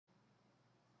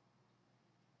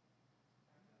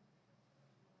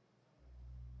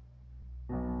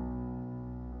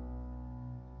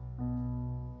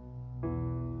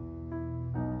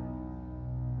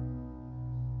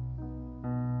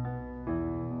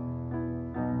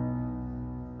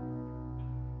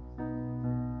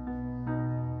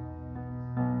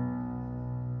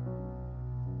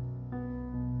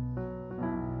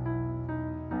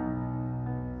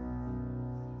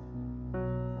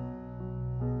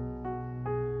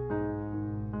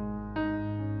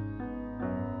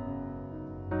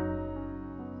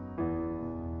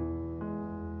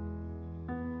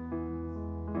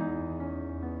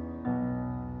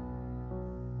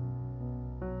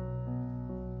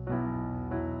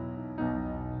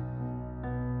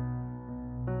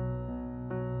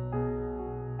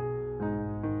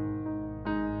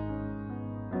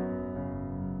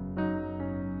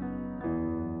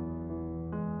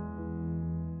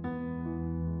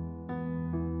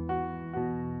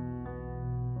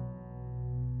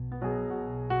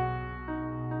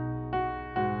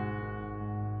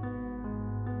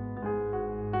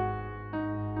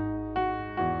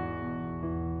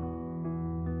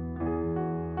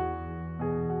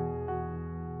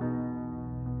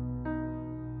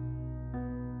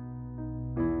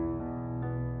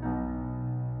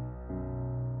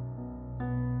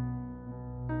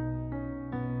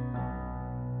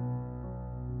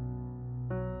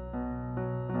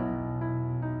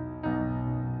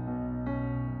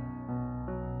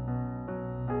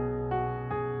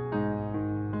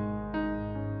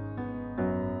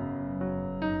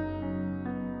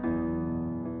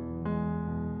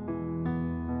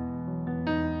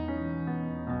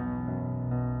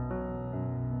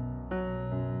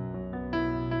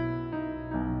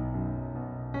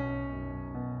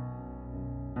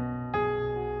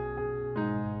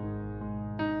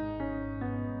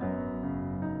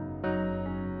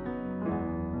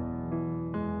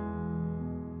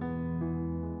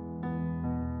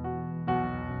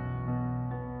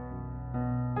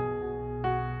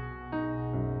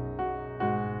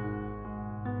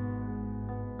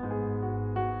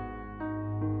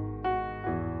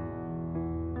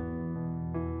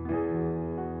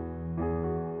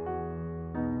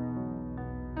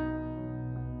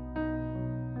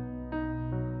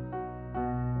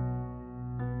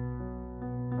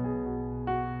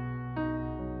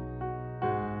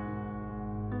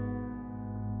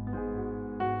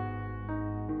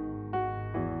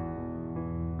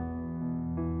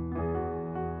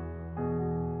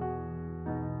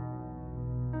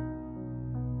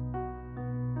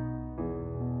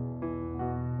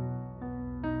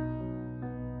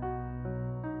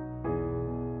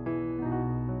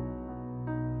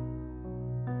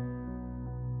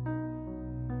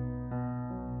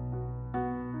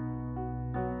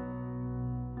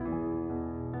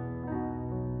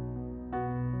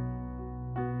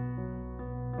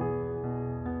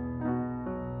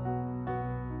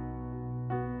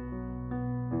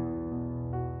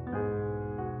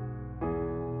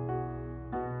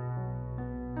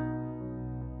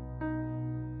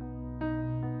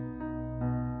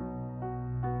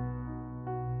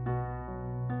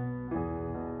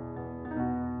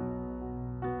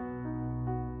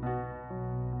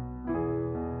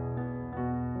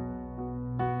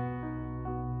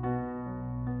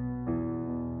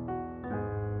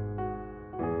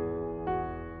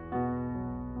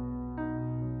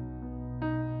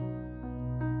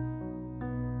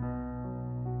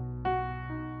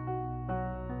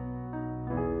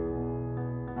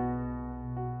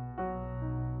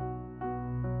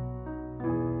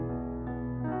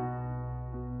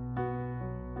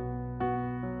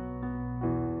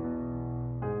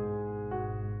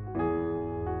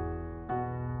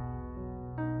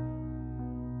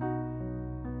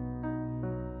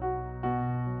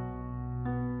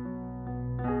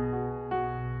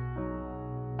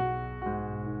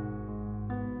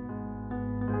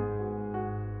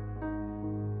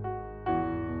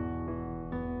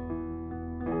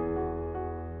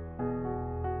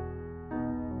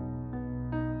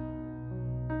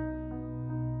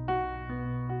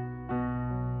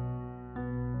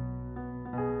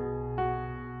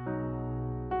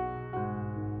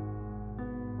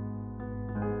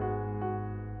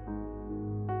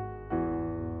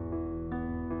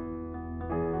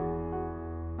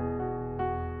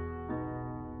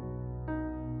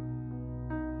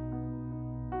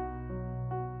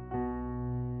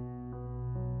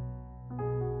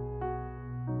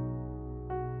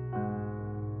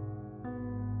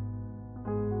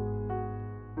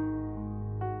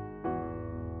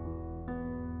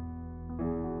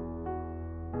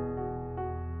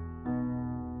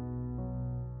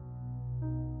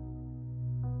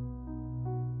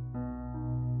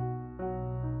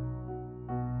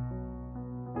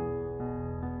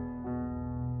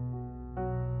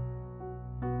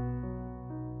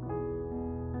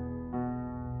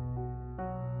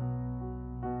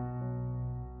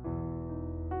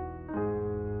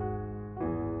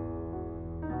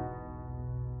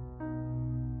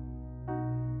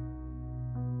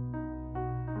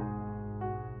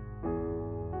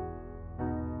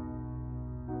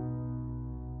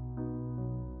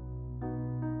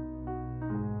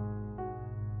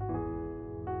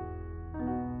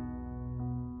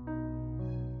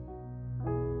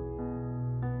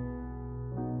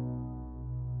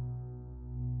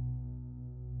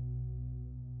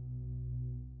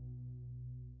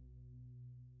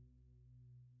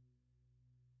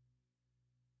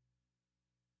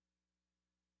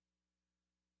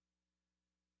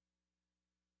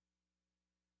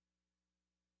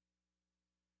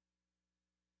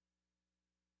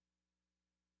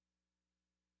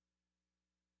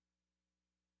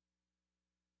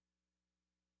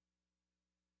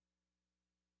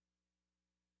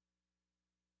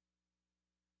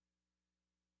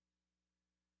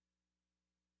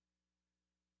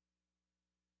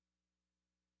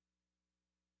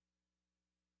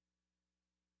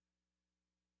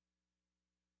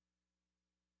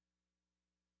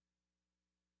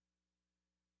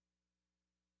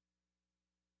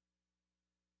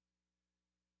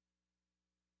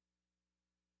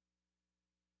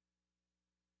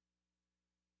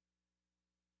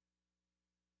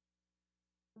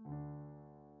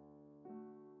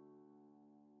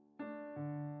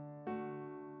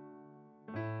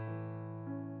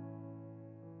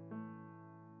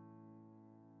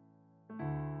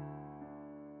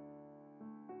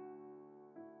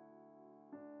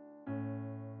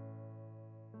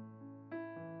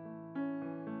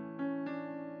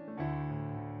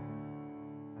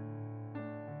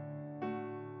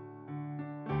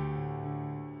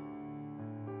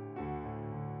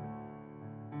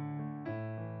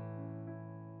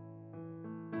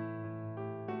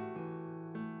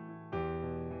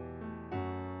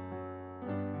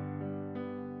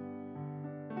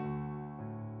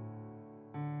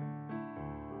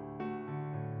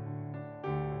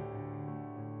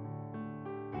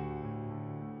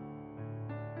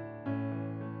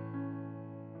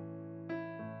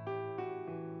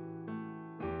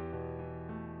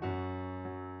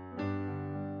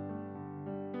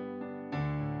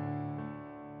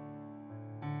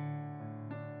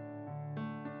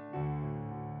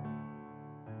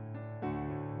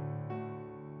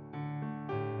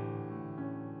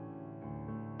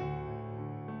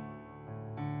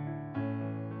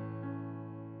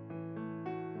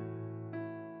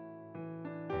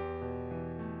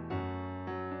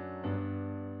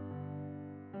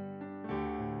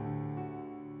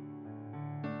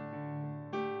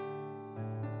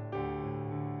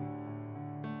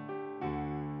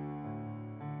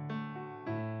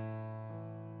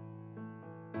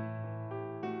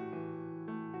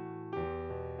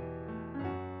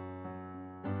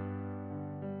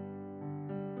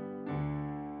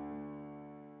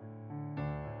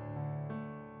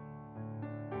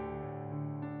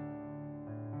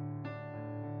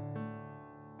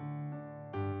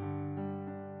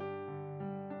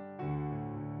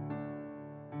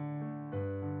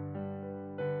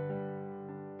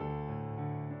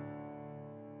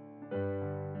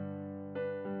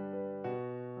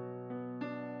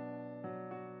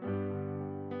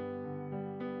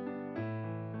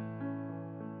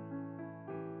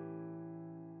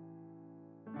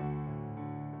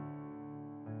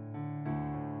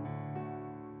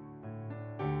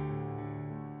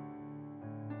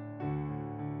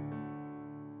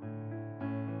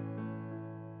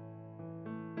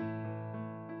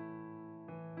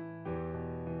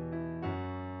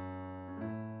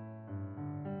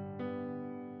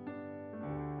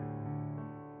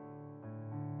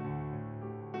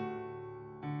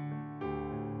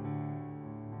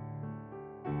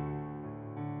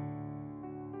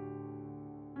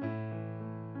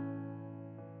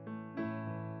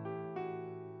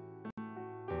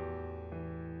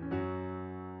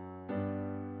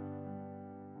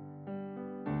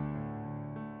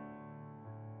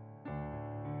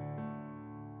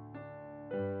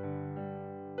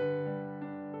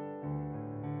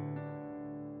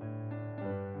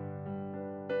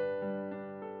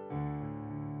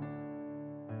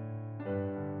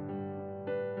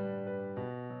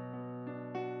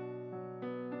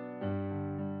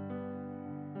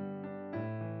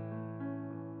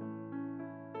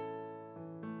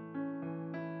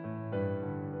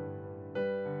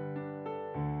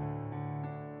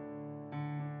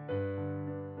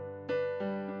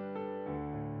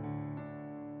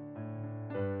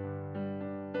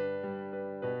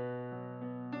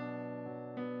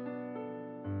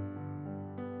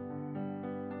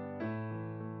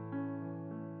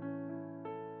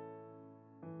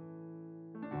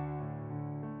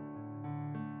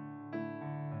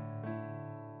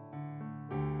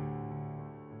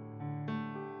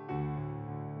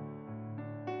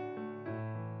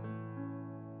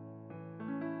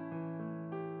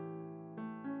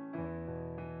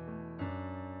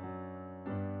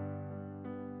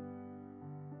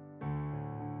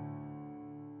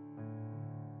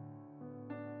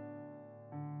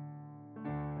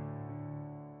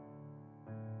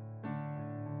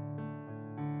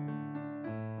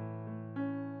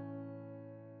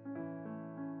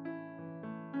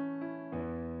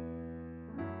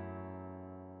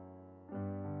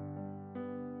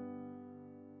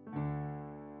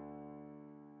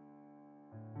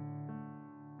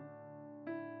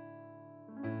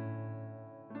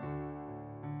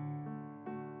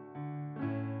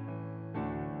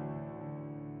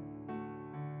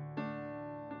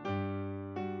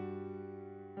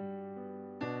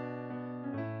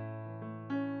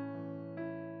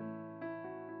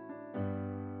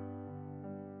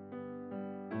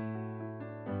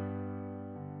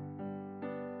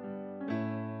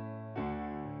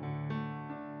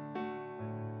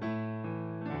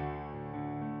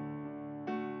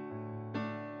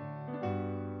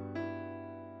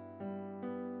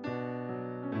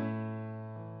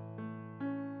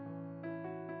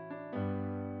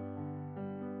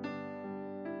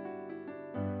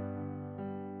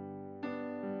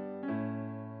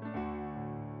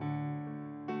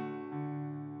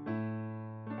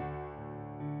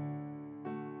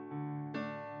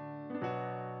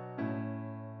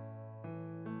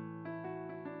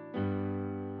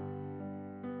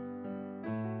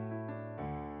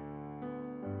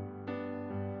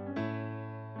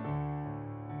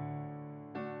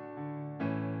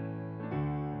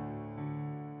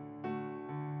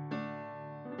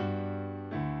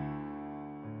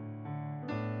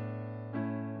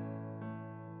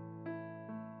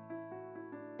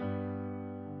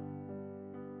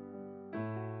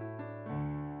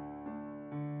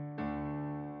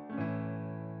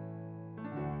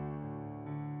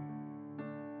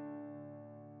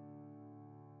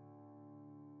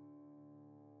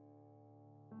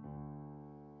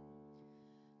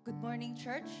Good morning,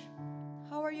 church.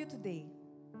 How are you today?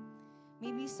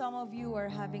 Maybe some of you are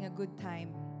having a good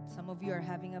time. Some of you are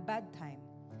having a bad time.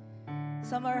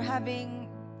 Some are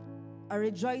having a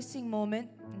rejoicing moment,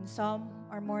 and some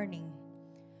are mourning.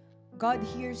 God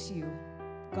hears you.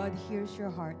 God hears your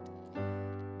heart.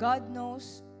 God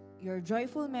knows your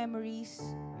joyful memories,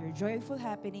 your joyful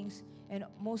happenings, and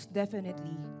most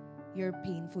definitely, your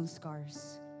painful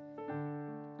scars.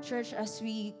 Church, as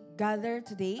we gather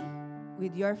today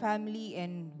with your family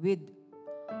and with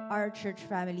our church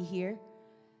family here,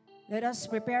 let us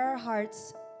prepare our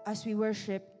hearts as we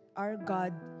worship our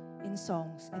God in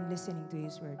songs and listening to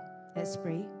His word. Let's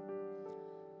pray.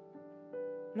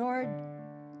 Lord,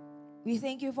 we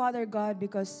thank you, Father God,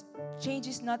 because change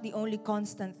is not the only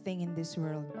constant thing in this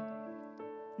world.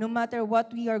 No matter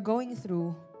what we are going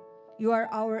through, you are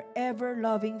our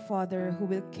ever-loving Father who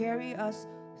will carry us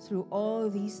through all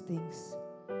these things.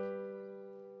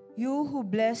 You who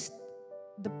blessed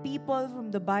the people from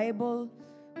the Bible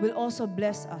will also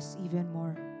bless us even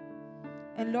more.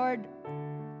 And Lord,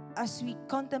 as we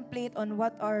contemplate on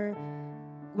what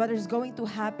is going to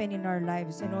happen in our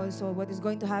lives and also what is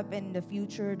going to happen in the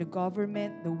future, the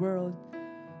government, the world,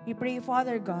 we pray,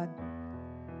 Father God,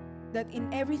 that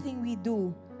in everything we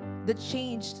do, the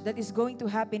change that is going to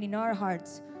happen in our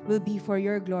hearts will be for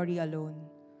your glory alone.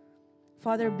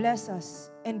 Father, bless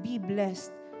us and be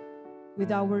blessed with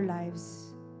our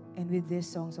lives and with these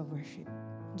songs of worship.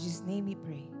 In Jesus' name we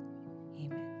pray.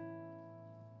 Amen.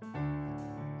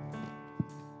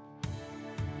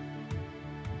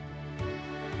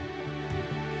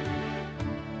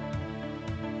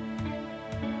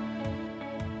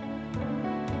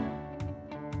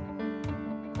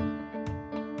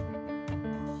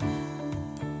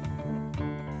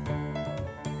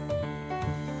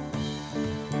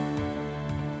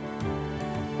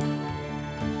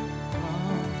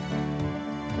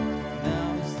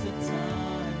 Now is the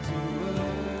time to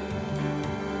worship.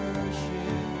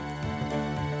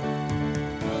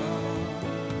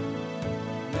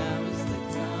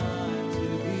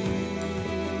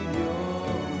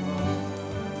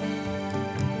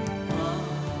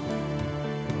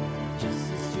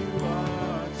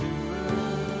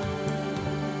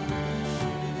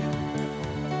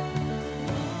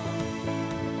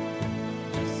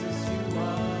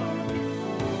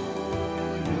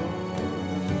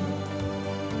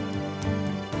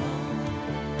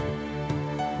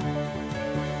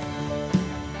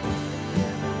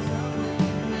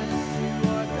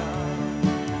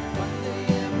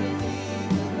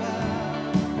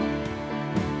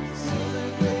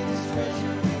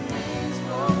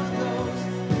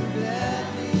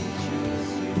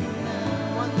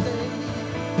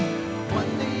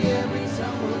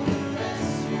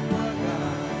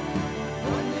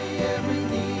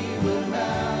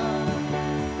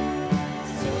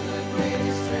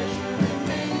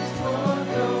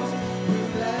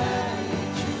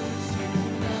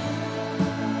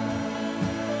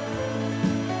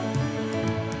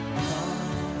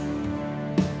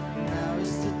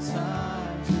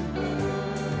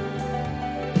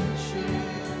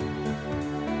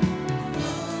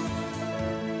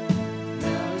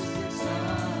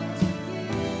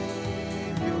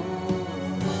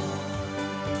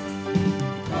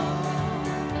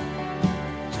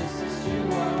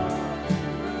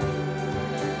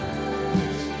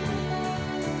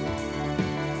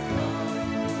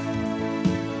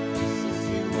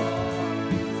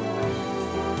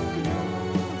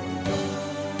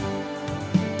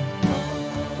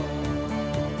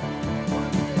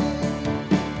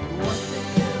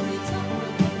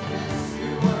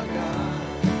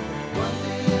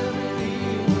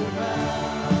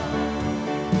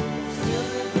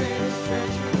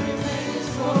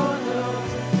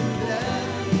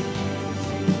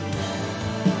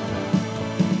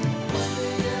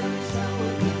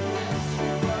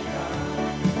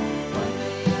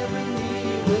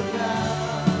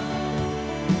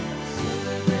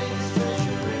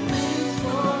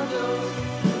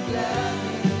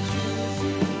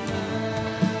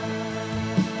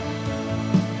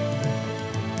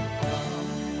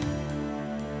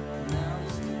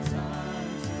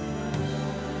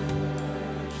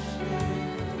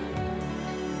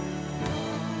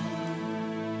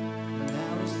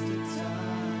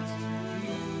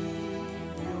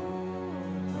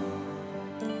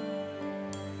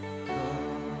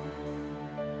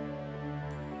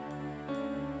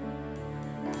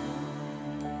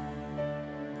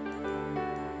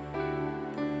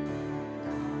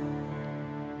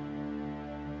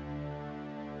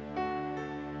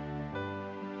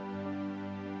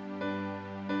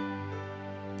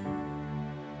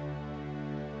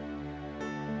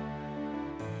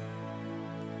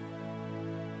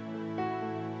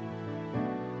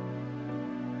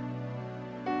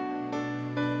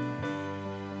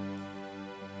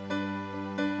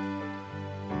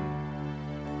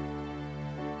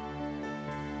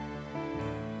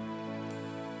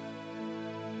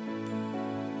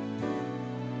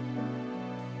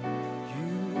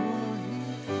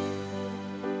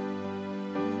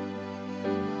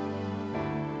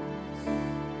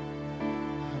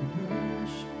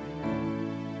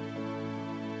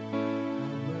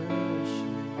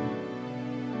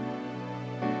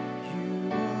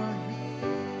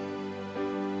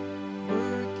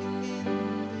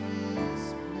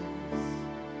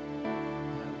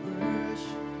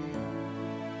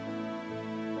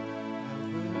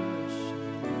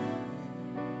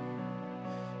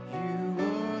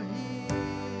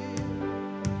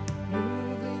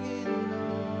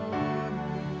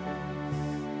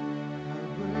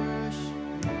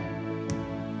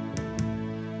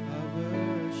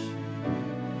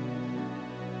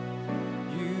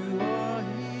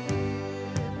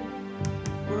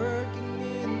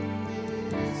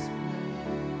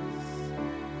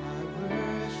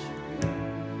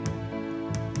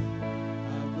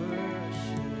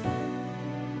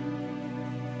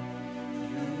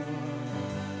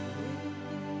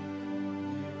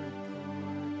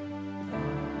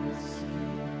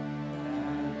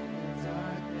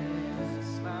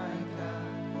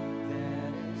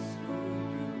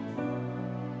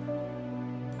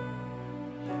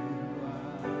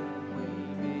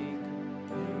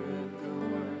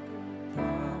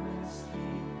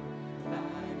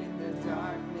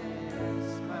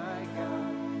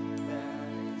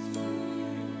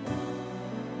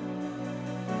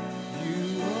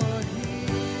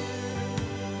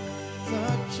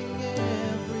 touching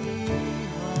every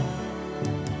heart.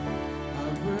 I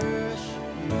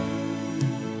worship you.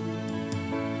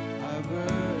 I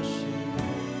worship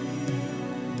you.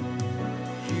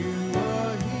 You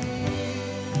are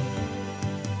here,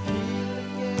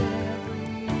 healing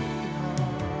every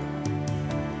heart.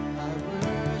 I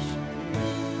worship you.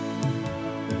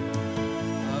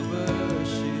 I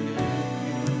worship you.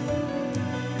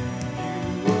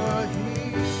 You are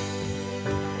here,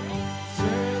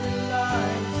 turning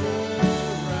lives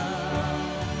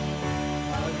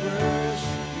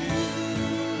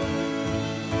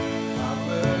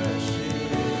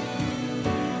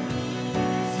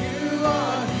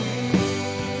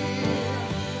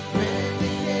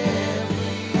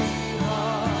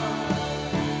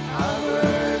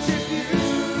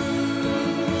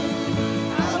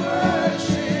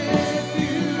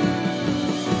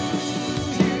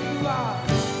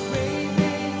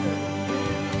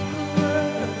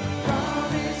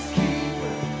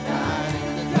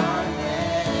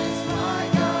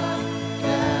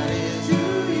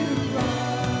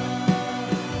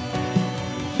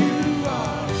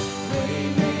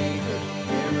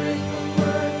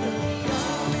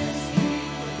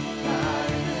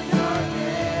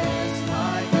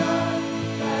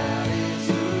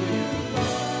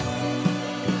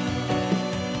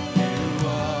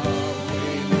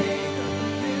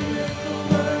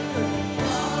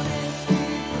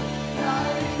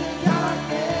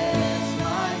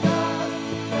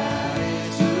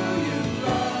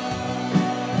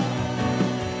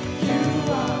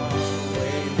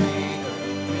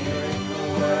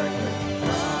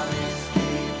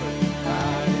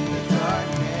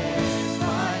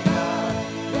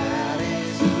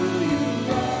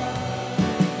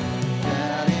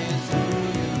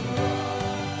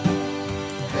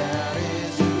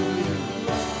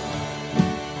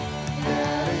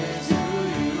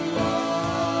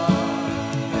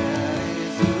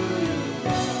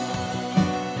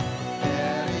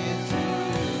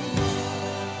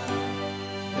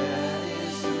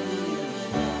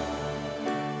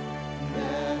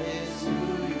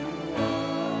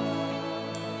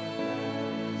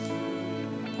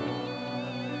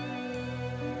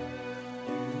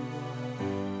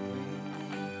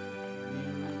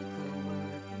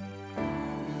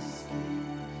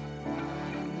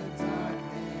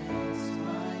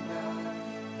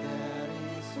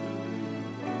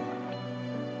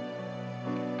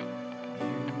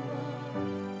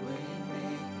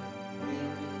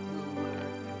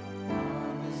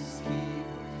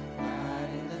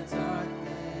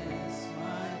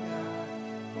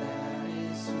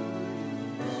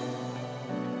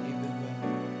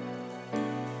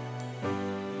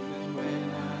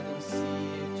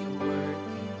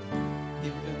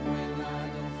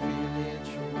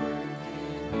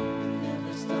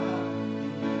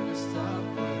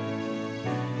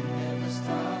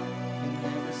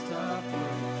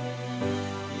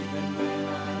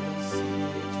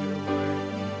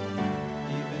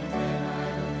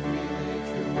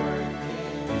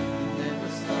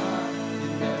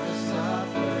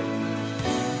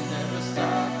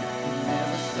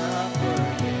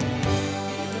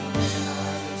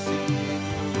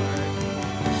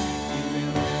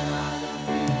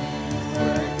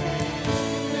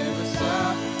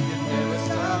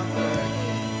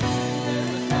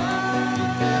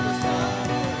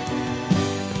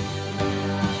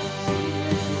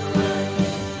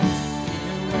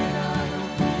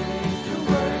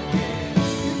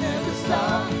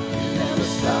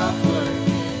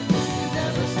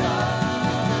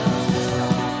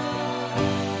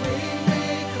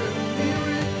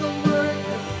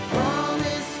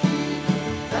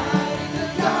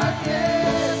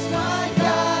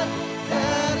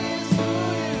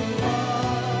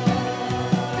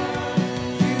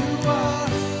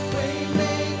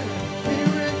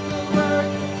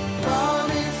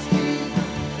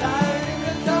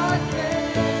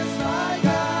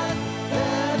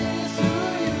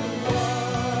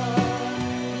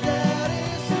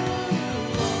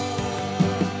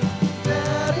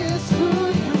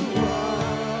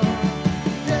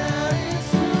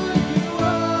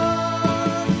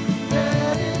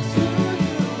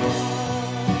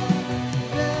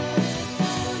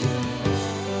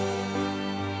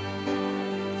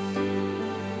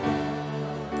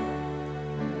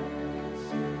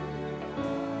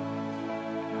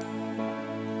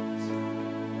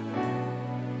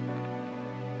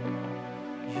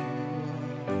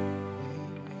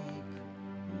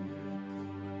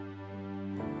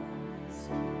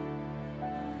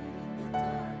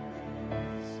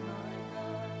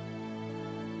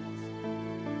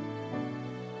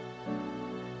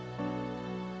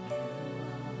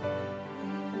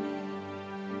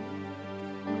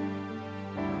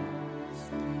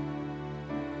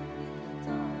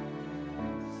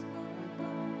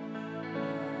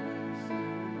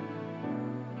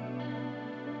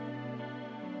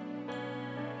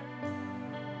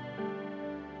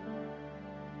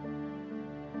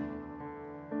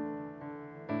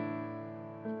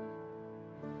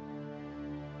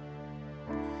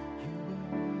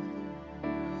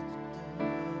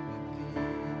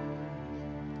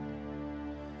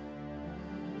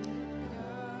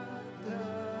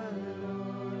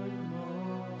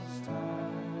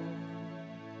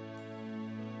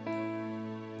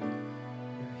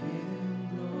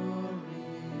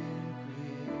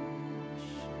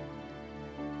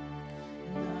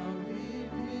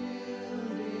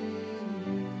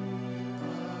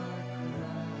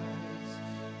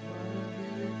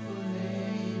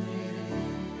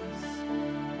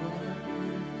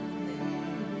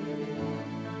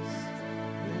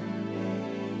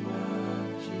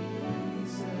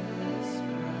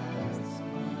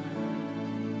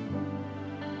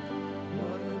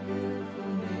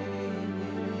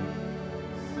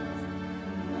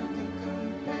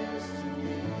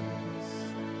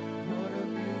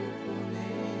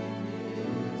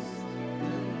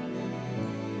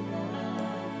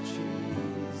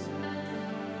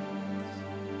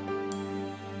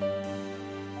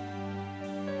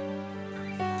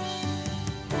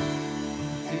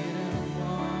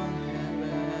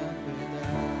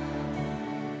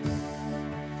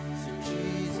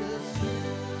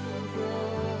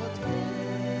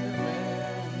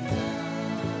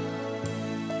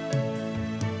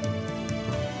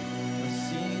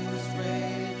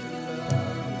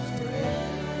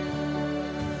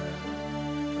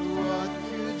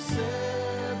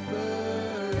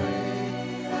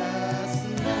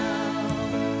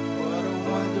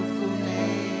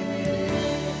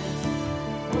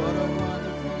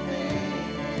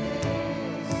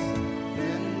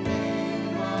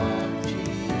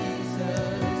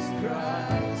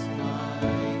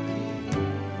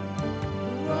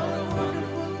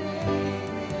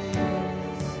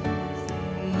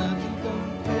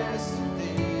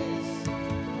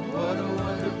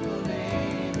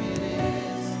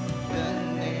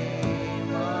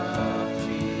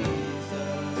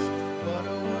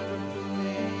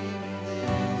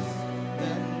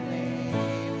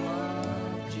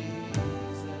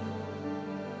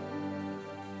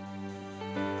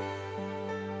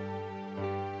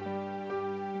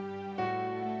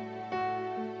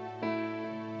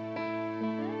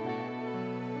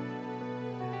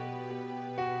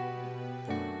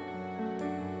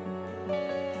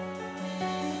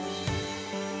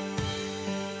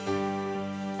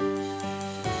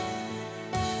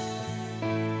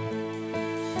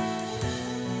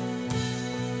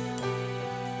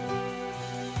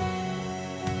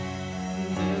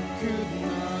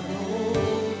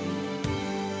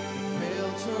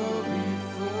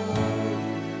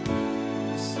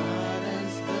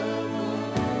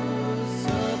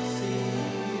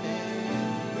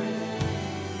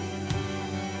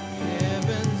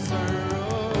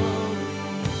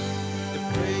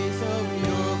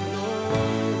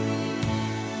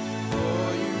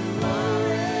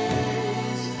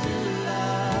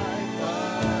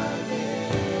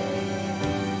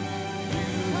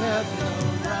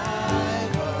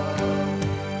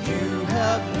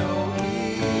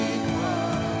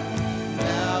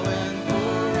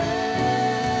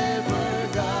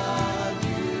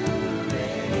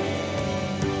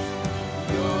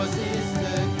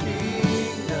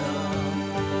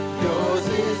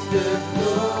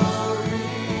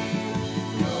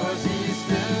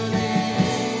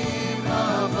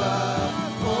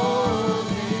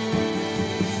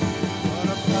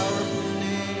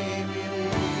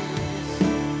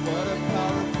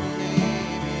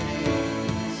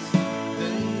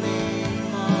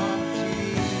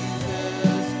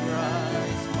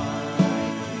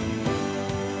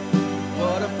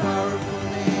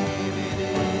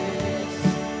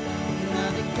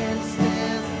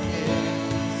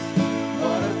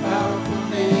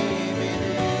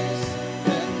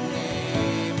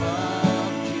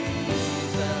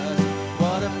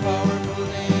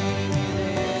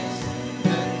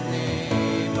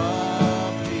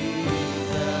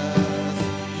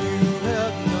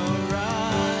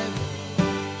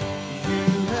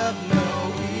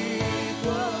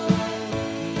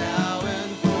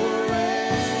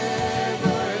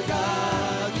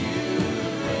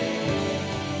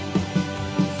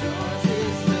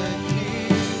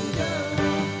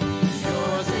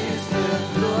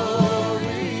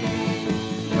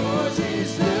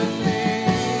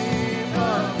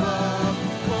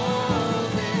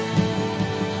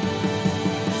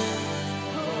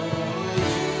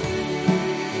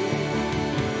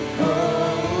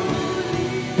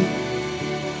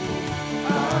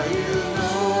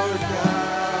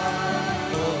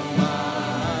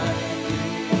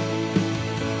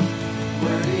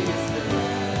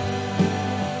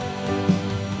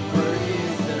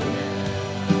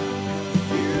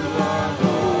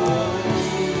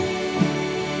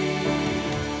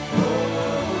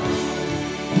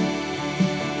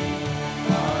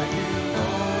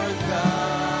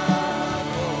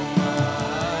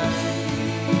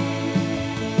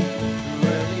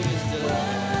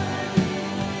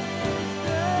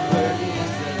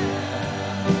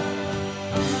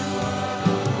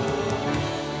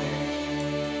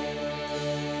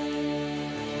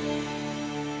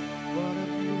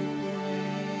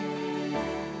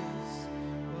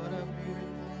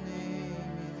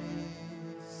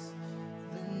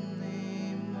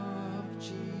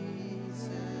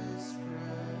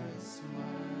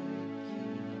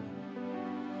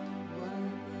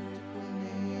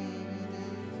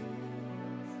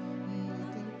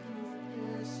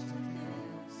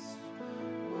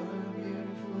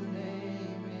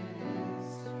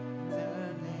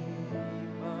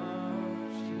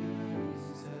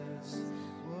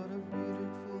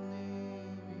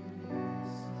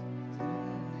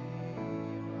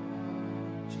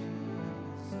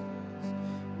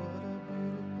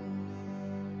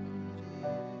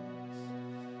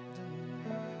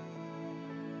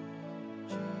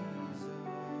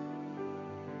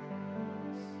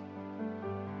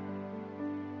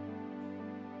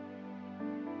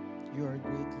You are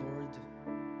great, Lord.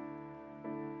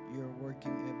 You are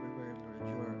working everywhere, Lord.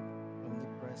 You are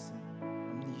omnipresent,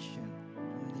 omniscient,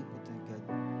 omnipotent God.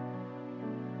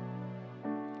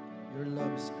 Your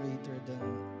love is greater than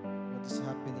what is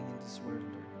happening in this world,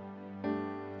 Lord.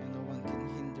 And no one can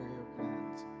hinder your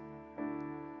plans.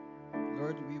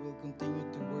 Lord, we will continue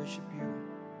to worship you.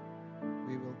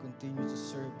 We will continue to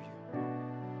serve you.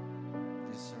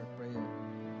 This is our prayer.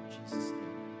 In Jesus' name.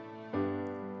 Amen.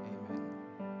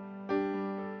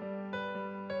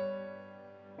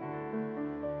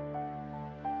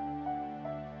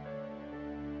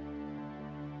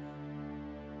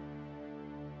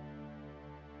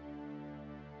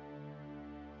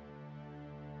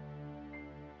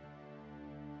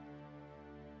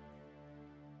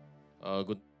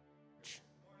 Good.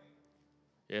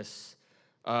 Yes.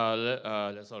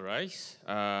 Let's all rise.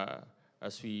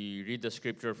 As we read the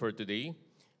scripture for today,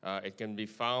 it can be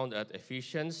found at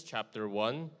Ephesians chapter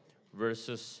 1,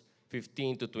 verses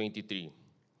 15 to 23.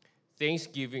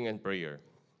 Thanksgiving and prayer.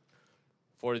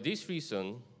 For this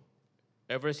reason,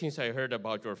 ever since I heard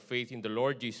about your faith in the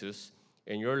Lord Jesus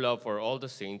and your love for all the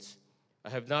saints, I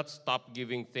have not stopped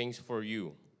giving thanks for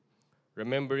you,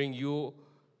 remembering you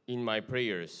in my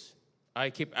prayers. I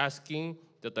keep asking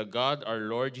that the God, our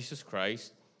Lord Jesus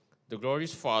Christ, the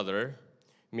glorious Father,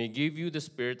 may give you the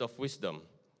spirit of wisdom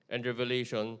and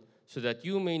revelation so that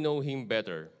you may know him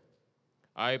better.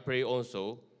 I pray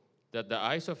also that the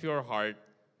eyes of your heart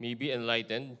may be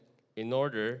enlightened in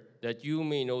order that you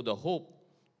may know the hope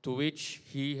to which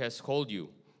he has called you,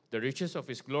 the riches of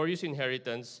his glorious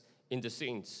inheritance in the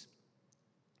saints,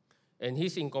 and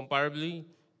his incomparably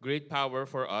great power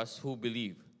for us who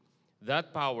believe.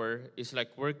 That power is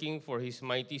like working for his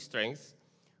mighty strength,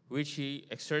 which he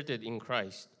exerted in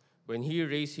Christ when he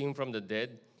raised him from the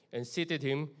dead and seated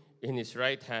him in his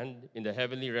right hand in the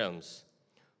heavenly realms,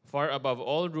 far above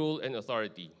all rule and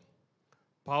authority,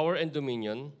 power and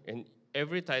dominion, and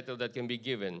every title that can be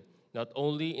given, not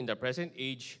only in the present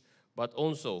age, but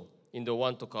also in the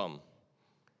one to come.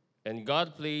 And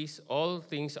God placed all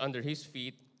things under his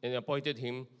feet and appointed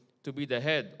him to be the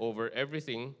head over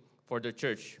everything for the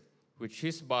church, which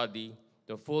his body,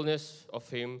 the fullness of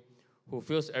him who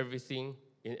fills everything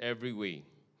in every way.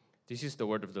 This is the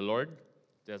word of the Lord.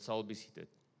 Let's all be seated.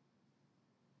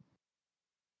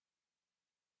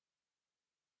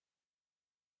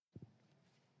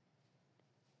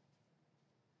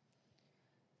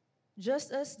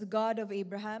 Just as the God of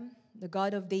Abraham, the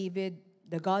God of David,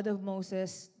 the God of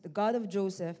Moses, the God of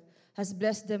Joseph has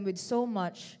blessed them with so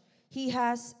much, he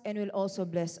has and will also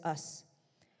bless us.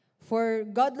 For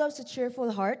God loves a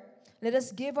cheerful heart. Let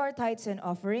us give our tithes and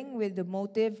offering with the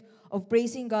motive of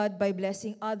praising God by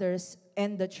blessing others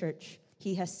and the church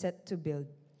he has set to build.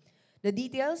 The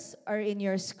details are in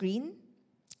your screen.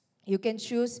 You can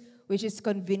choose which is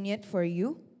convenient for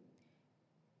you.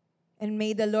 And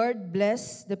may the Lord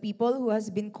bless the people who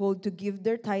has been called to give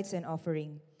their tithes and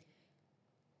offering.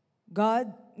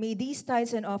 God, may these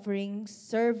tithes and offerings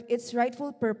serve its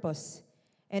rightful purpose,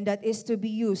 and that is to be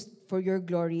used for your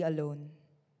glory alone.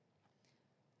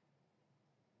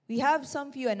 We have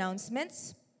some few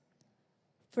announcements.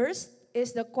 First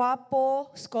is the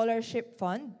Kwapo Scholarship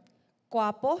Fund.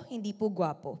 Kwapo, hindi po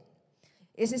guapo.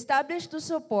 Is established to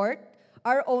support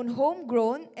our own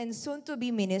homegrown and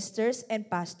soon-to-be ministers and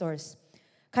pastors.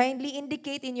 Kindly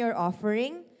indicate in your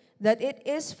offering that it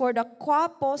is for the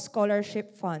Kwapo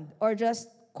Scholarship Fund, or just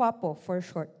Kwapo for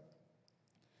short.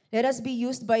 Let us be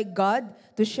used by God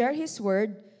to share his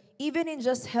word, even in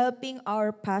just helping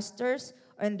our pastors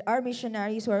and our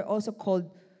missionaries who are also called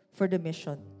for the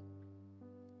mission.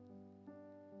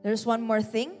 There's one more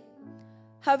thing.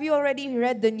 Have you already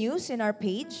read the news in our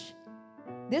page?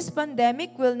 This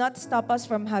pandemic will not stop us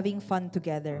from having fun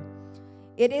together.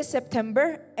 It is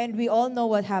September, and we all know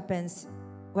what happening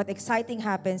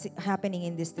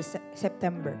in this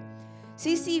September.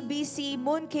 CCBC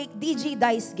Mooncake DJ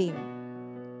Dice Game.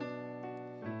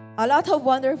 A lot of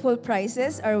wonderful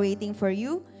prizes are waiting for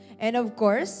you. And of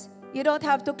course, you don't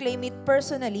have to claim it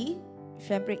personally.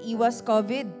 Syempre, iwas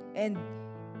COVID and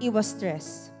iwas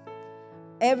stress.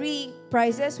 Every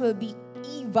prizes will be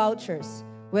e-vouchers.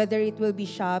 Whether it will be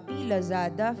Shopee,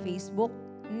 Lazada, Facebook,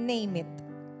 name it.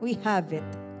 We have it.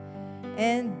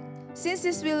 And since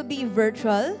this will be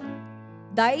virtual,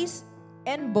 dice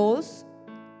and bowls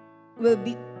will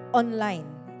be online.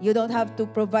 You don't have to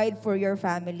provide for your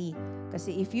family.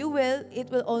 Kasi if you will,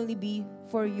 it will only be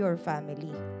for your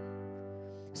family.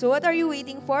 So what are you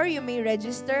waiting for? You may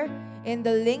register in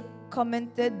the link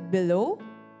commented below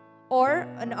or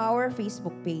on our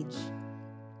Facebook page.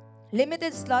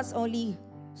 Limited slots only.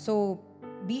 So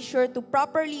be sure to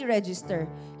properly register.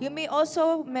 You may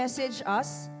also message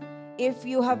us if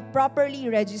you have properly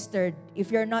registered,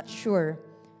 if you're not sure.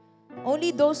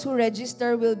 Only those who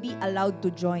register will be allowed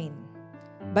to join.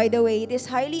 By the way, it is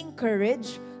highly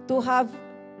encouraged to have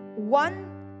one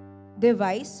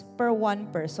device per one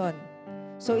person.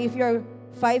 So if you're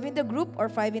 5 in the group or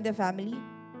 5 in the family,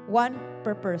 one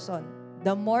per person.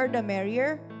 The more the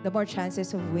merrier, the more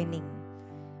chances of winning.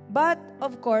 But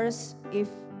of course, if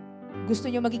gusto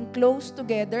nyo maging close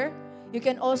together, you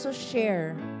can also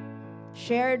share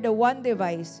the one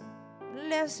device.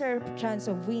 Lesser chance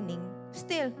of winning,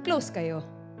 still close kayo.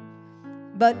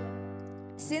 But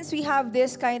since we have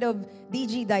this kind of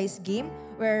DG Dice game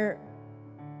where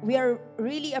we are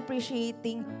really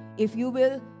appreciating if you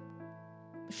will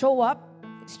show up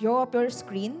your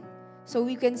screen so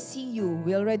we can see you.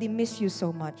 We already miss you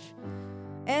so much.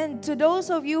 And to those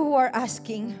of you who are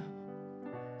asking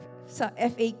sa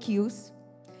FAQs,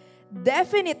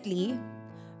 definitely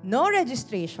no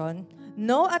registration,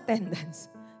 no attendance,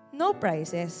 no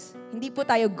prizes. Hindi po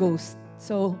tayo ghost.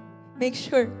 So, make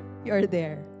sure you're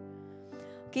there.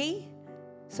 Okay?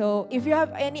 So, if you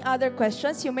have any other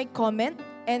questions, you may comment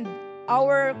and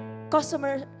our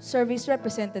customer service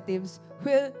representatives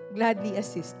will gladly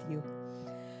assist you.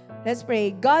 Let's pray.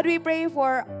 God, we pray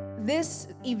for these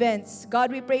events.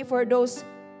 God, we pray for those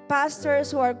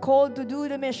pastors who are called to do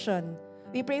the mission.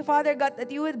 We pray, Father God, that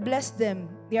you would bless them.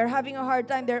 They are having a hard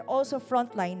time. They're also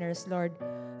frontliners, Lord.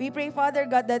 We pray, Father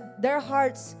God, that their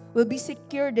hearts will be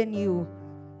secured in you,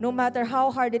 no matter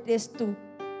how hard it is to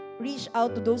reach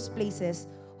out to those places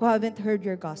who haven't heard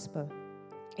your gospel.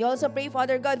 We also pray,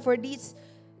 Father God, for this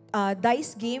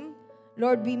dice game.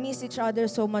 Lord, we miss each other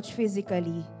so much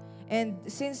physically. And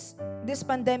since this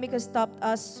pandemic has stopped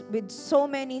us with so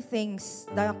many things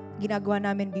na ginagawa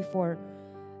namin before,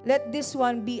 let this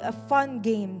one be a fun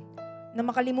game na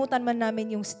makalimutan man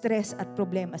namin yung stress at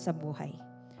problema sa buhay.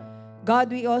 God,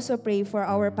 we also pray for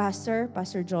our pastor,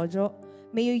 Pastor Jojo.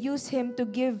 May you use him to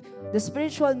give the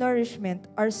spiritual nourishment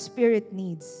our spirit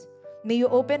needs. May you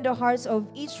open the hearts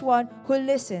of each one who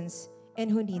listens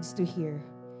and who needs to hear.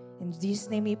 In Jesus'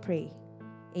 name we pray.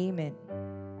 Amen.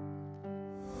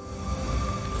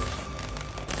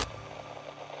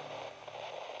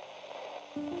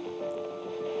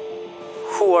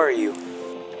 Who are you?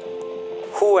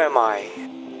 Who am I?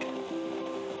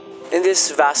 In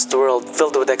this vast world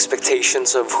filled with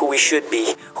expectations of who we should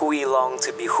be, who we long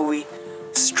to be, who we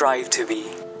strive to be,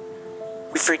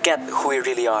 we forget who we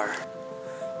really are.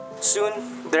 Soon,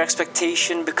 their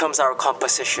expectation becomes our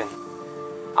composition.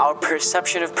 Our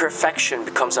perception of perfection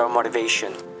becomes our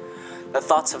motivation. The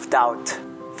thoughts of doubt,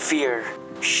 fear,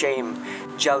 shame,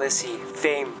 jealousy,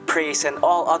 fame, praise, and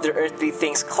all other earthly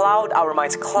things cloud our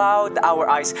minds, cloud our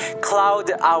eyes,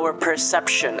 cloud our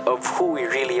perception of who we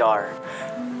really are.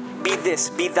 Be this,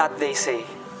 be that, they say.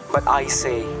 But I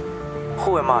say,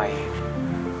 who am I?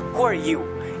 Who are you?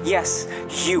 Yes,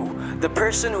 you, the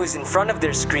person who is in front of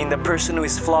their screen, the person who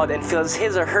is flawed and fills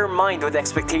his or her mind with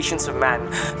expectations of man,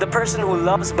 the person who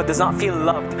loves but does not feel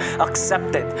loved,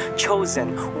 accepted,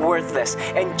 chosen, worthless,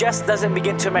 and just doesn't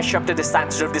begin to measure up to the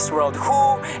standards of this world.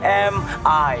 Who am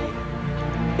I?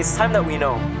 It's time that we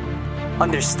know,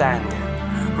 understand,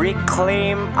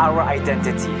 reclaim our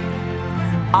identity.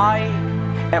 I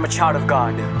am a child of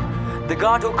God. The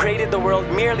God who created the world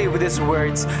merely with his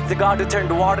words. The God who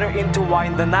turned water into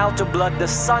wine, the Nile to blood, the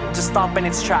sun to stop in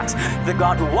its tracks. The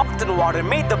God who walked on water,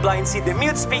 made the blind see, the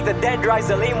mute speak, the dead rise,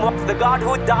 the lame walk. The God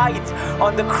who died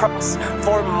on the cross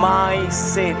for my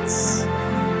sins.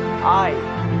 I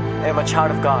am a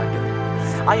child of God.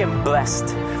 I am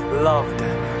blessed, loved,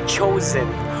 chosen,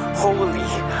 holy,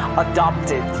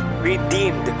 adopted,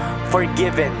 redeemed,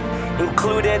 forgiven,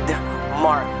 included,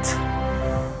 marked,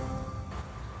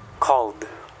 called.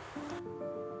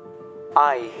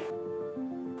 I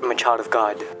am a child of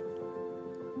God.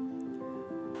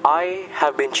 I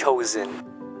have been chosen.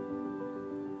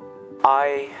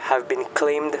 I have been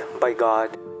claimed by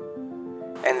God,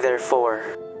 and therefore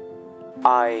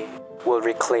I will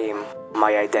reclaim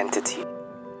my identity.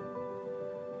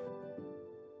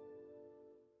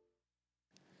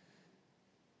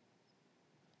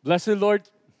 Blessed Lord,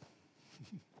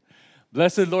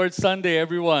 Blessed Lord Sunday,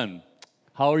 everyone.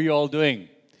 How are you all doing?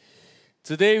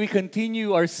 Today we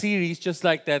continue our series, just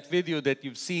like that video that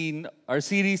you've seen. Our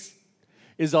series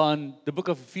is on the book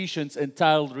of Ephesians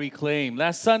entitled Reclaim.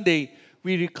 Last Sunday,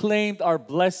 we reclaimed our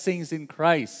blessings in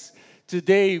Christ.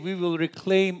 Today, we will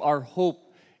reclaim our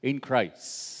hope in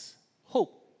Christ.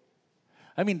 Hope.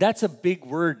 I mean, that's a big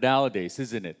word nowadays,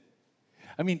 isn't it?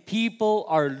 I mean, people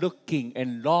are looking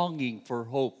and longing for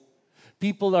hope.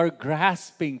 People are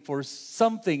grasping for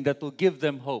something that will give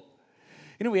them hope.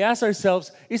 We ask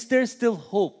ourselves, is there still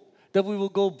hope that we will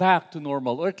go back to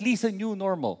normal, or at least a new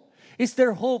normal? Is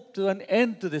there hope to an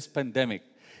end to this pandemic?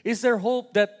 Is there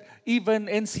hope that even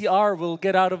NCR will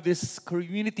get out of this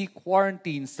community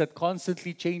quarantines that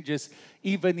constantly changes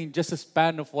even in just a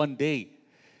span of one day?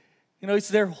 Is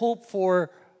there hope for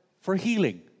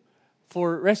healing,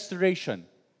 for restoration?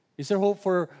 Is there hope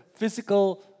for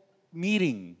physical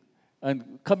meeting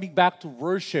and coming back to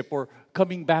worship or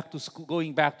coming back to school,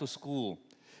 going back to school?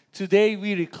 Today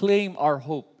we reclaim our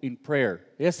hope in prayer.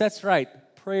 Yes, that's right,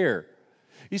 prayer.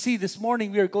 You see, this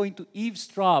morning we are going to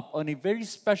eavesdrop on a very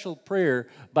special prayer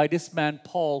by this man,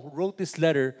 Paul, who wrote this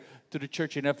letter to the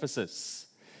church in Ephesus.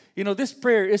 This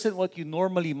prayer isn't what you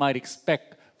normally might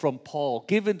expect from Paul,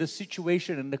 given the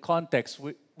situation and the context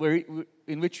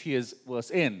in which he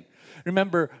was in.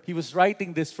 Remember, he was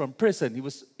writing this from prison. He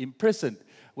was imprisoned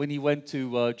when he went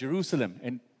to Jerusalem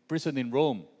and prison in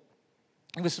Rome.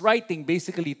 He was writing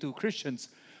basically to Christians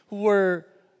who were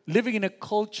living in a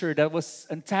culture that was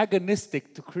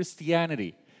antagonistic to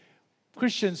Christianity.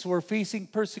 Christians who were facing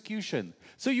persecution.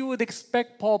 So you would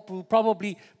expect Paul to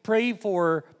probably pray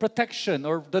for protection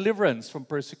or deliverance from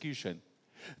persecution.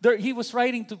 He was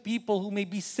writing to people who may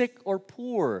be sick or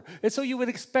poor. And so you would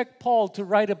expect Paul to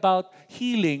write about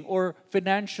healing or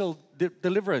financial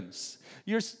deliverance.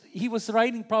 He was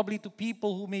writing probably to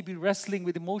people who may be wrestling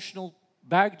with emotional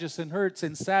baggages and hurts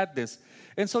and sadness.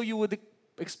 And so you would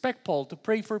expect Paul to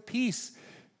pray for peace.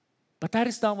 But that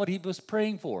is not what he was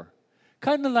praying for.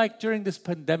 Kind of like during this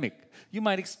pandemic, you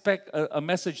might expect a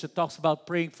message that talks about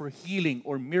praying for healing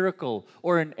or miracle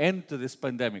or an end to this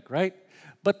pandemic, right?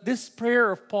 But this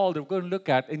prayer of Paul that we're going to look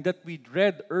at and that we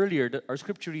read earlier, that our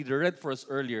scripture reader read for us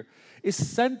earlier, is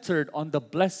centered on the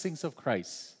blessings of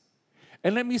Christ.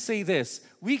 And let me say this,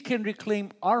 we can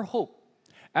reclaim our hope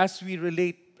as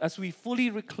we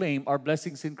fully reclaim our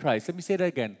blessings in Christ. Let me say that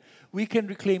again. We can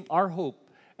reclaim our hope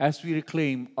as we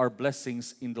reclaim our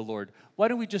blessings in the Lord. Why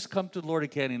don't we just come to the Lord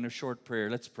again in a short prayer?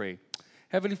 Let's pray.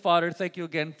 Heavenly Father, thank you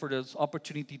again for this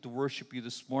opportunity to worship you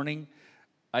this morning.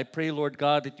 I pray, Lord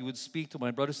God, that you would speak to my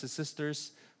brothers and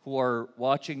sisters who are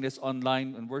watching this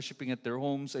online and worshiping at their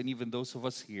homes, and even those of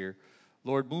us here.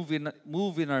 Lord,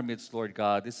 move in our midst, Lord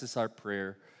God. This is our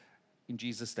prayer. In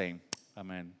Jesus' name,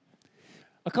 amen.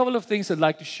 A couple of things I'd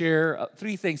like to share,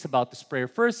 3 things about this prayer.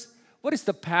 First, what is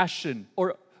the passion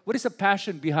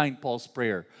behind Paul's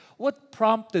prayer? What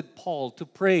prompted Paul to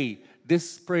pray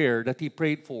this prayer that he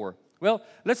prayed for? Well,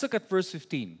 let's look at verse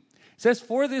 15. It says,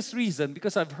 "For this reason,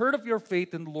 because I've heard of your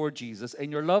faith in the Lord Jesus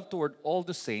and your love toward all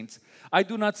the saints, I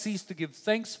do not cease to give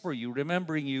thanks for you,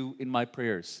 remembering you in my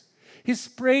prayers." His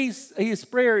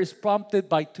prayer is prompted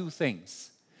by 2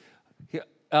 things.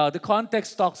 The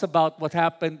context talks about what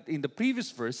happened in the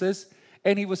previous verses,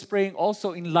 and he was praying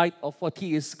also in light of what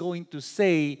he is going to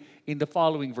say in the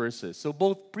following verses. So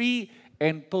both pre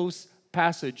and post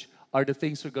passage are the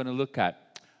things we're going to look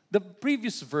at. The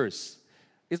previous verse,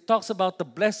 it talks about the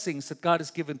blessings that God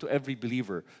has given to every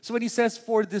believer. So when he says,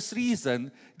 "for this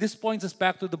reason," this points us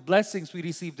back to the blessings we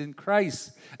received in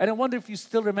Christ. And I wonder if you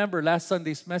still remember last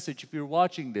Sunday's message, if you're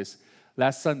watching this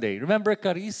last Sunday. Remember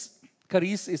charis?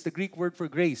 Charis is the Greek word for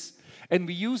grace. And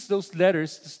we use those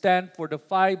letters to stand for the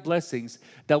 5 blessings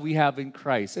that we have in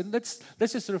Christ. And let's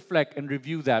just reflect and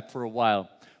review that for a while.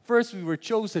 First, we were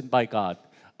chosen by God,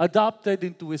 adopted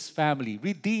into His family,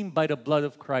 redeemed by the blood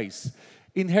of Christ,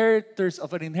 inheritors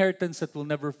of an inheritance that will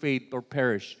never fade or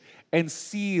perish, and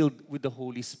sealed with the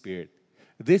Holy Spirit.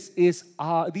 These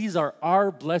are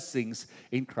our blessings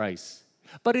in Christ.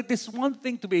 But it is one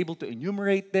thing to be able to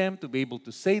enumerate them, to be able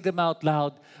to say them out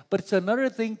loud, but it's another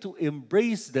thing to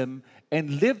embrace them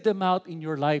and live them out in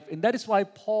your life. And that is why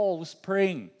Paul was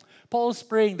praying. Paul was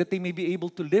praying that they may be able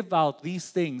to live out these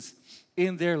things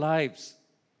in their lives.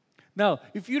 Now,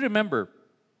 if you remember,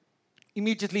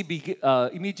 immediately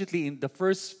in the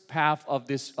first half of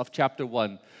chapter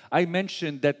 1, I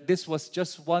mentioned that this was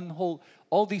just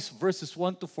all these verses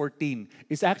 1 to 14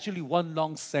 is actually one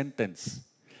long sentence.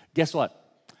 Guess what?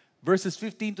 Verses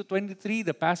 15 to 23,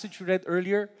 the passage we read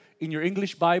earlier, in your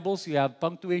English Bibles, you have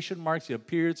punctuation marks, you have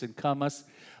periods and commas.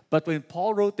 But when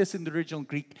Paul wrote this in the original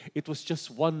Greek, it was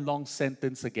just one long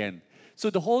sentence again.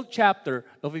 So the whole chapter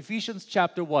of Ephesians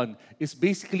chapter 1 is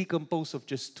basically composed of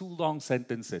just 2 long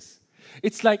sentences.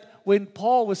 It's like when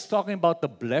Paul was talking about the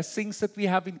blessings that we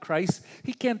have in Christ,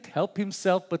 he can't help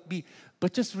himself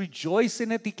but just rejoice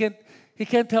in it. He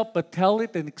can't help but tell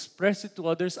it and express it to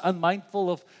others,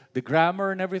 unmindful of the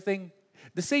grammar and everything.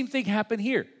 The same thing happened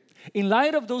here. In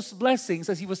light of those blessings,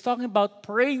 as he was talking about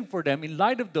praying for them, in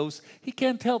light of those, he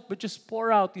can't help but just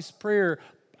pour out his prayer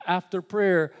after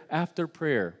prayer after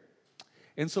prayer.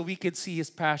 And so we can see his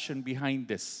passion behind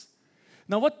this.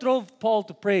 Now, what drove Paul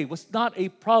to pray was not a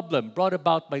problem brought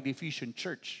about by the Ephesian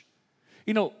church.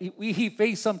 You know, he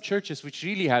faced some churches which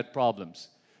really had problems.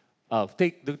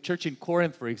 Take the church in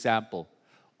Corinth, for example.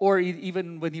 Or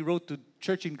even when he wrote to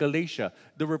church in Galatia,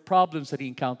 there were problems that he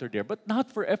encountered there. But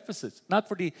not for Ephesus, not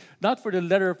for the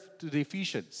letter to the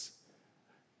Ephesians.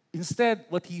 Instead,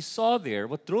 what he saw there,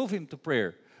 what drove him to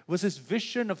prayer, was his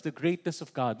vision of the greatness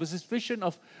of God, was his vision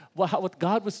of what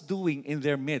God was doing in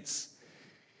their midst.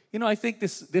 You know, I think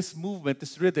this movement,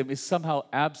 this rhythm is somehow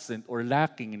absent or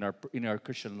lacking in our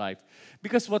Christian life.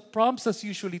 Because what prompts us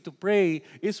usually to pray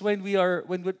is when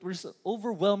there's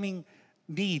overwhelming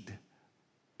need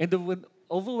and the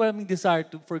overwhelming desire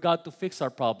for God to fix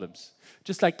our problems.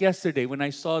 Just like yesterday when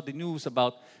I saw the news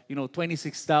about,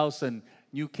 26,000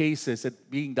 new cases at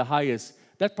being the highest,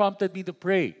 that prompted me to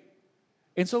pray.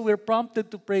 And so we're prompted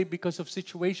to pray because of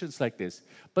situations like this.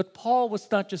 But Paul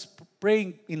was not just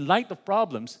praying in light of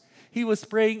problems, he was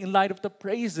praying in light of the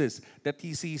praises that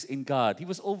he sees in God. He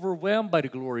was overwhelmed by the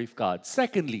glory of God.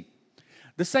 Secondly,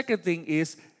 the second thing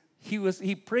is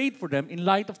he prayed for them in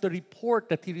light of the report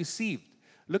that he received.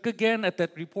 Look again at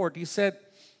that report. He said,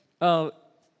 I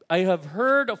have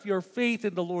heard of your faith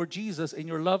in the Lord Jesus and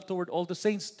your love toward all the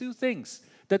saints. Two things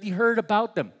that he heard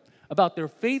about them. About their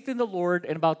faith in the Lord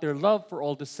and about their love for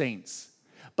all the saints.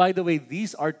 By the way,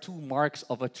 these are two marks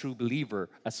of a true believer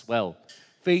as well.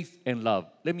 Faith and love.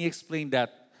 Let me explain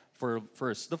that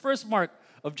first. The first mark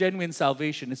of genuine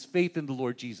salvation is faith in the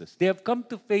Lord Jesus. They have come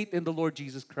to faith in the Lord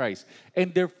Jesus Christ,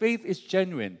 and their faith is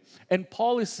genuine. And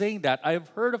Paul is saying that, I have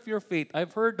heard of your faith.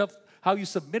 I've heard of how you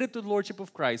submitted to the Lordship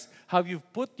of Christ, how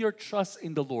you've put your trust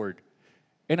in the Lord.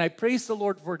 And I praise the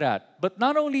Lord for that. But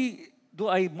not only do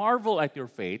I marvel at your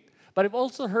faith, but I've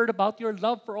also heard about your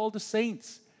love for all the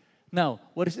saints. Now,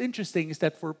 what is interesting is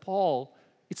that for Paul,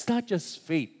 it's not just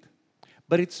faith,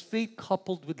 but it's faith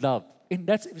coupled with love. And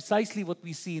that's precisely what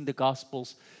we see in the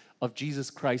Gospels of Jesus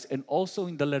Christ and also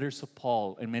in the letters of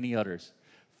Paul and many others.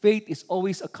 Faith is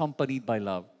always accompanied by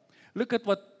love. Look at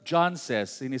what John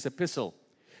says in his epistle.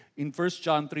 In 1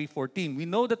 John 3:14, we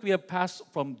know that we have passed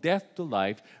from death to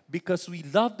life because we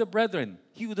love the brethren.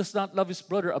 He who does not love his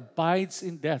brother abides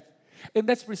in death. And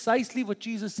that's precisely what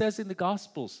Jesus says in the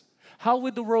Gospels. How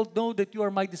would the world know that you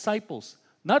are my disciples?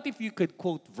 Not if you could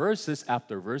quote verses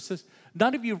after verses,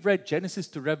 not if you've read Genesis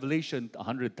to Revelation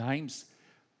 100 times,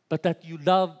 but that you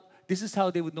love. This is how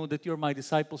they would know that you're my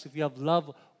disciples, if you have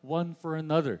love one for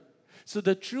another. So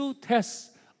the true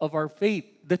test of our faith,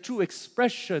 the true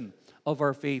expression of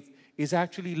our faith is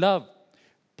actually love.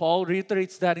 Paul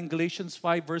reiterates that in Galatians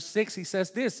 5 verse 6. He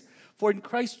says this, for in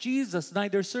Christ Jesus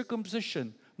neither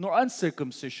circumcision nor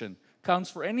uncircumcision counts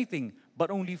for anything,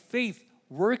 but only faith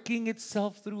working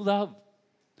itself through love.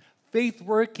 Faith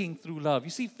working through love. You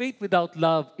see, faith without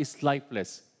love is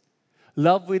lifeless.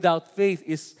 Love without faith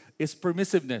is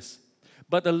permissiveness.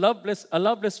 But a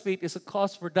loveless faith is a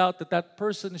cause for doubt that that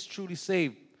person is truly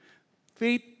saved.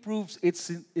 Faith proves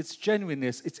its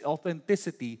genuineness, its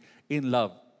authenticity in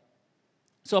love.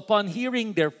 So upon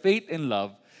hearing their faith and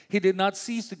love, he did not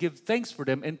cease to give thanks for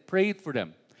them and prayed for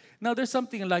them. Now, there's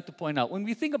something I'd like to point out. When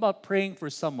we think about praying for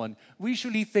someone, we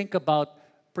usually think about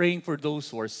praying for those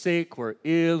who are sick, who are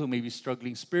ill, who may be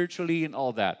struggling spiritually and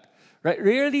all that. Right?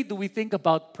 Rarely do we think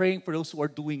about praying for those who are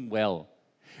doing well.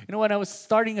 You know, when I was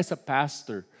starting as a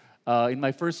pastor, in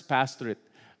my first pastorate,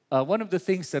 one of the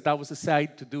things that I was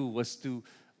assigned to do was to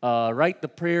write the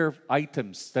prayer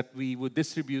items that we would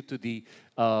distribute to the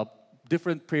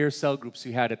different prayer cell groups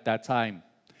we had at that time.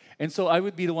 And so I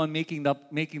would be the one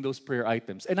making those prayer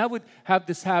items. And I would have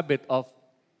this habit of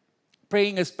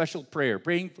praying a special prayer.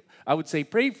 I would say,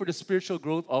 pray for the spiritual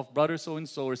growth of brother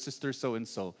so-and-so or sister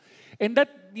so-and-so. And that,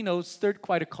 stirred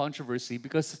quite a controversy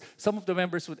because some of the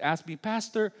members would ask me,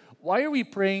 Pastor, why are we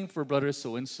praying for brother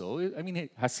so-and-so? I mean,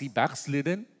 has he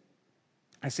backslidden?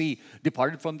 Has he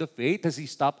departed from the faith? Has he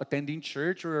stopped attending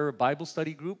church or a Bible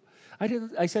study group?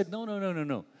 I said,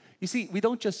 no. You see, we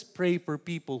don't just pray for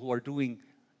people who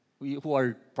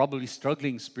are probably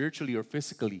struggling spiritually or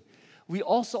physically. We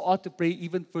also ought to pray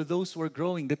even for those who are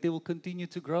growing, that they will continue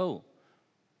to grow.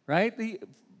 Right?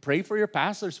 Pray for your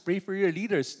pastors, pray for your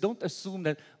leaders. Don't assume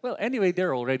that, well, anyway,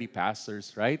 they're already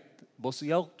pastors, right?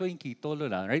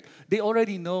 Right? They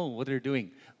already know what they're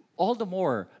doing. All the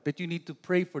more that you need to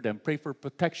pray for them, pray for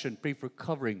protection, pray for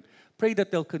covering, pray that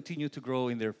they'll continue to grow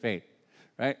in their faith.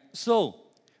 Right? So,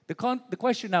 the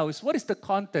question now is, what is the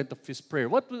content of his prayer?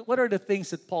 What are the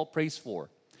things that Paul prays for?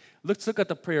 Let's look at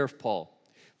the prayer of Paul.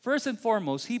 First and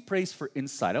foremost, he prays for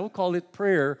insight. I would call it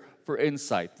prayer for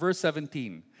insight. Verse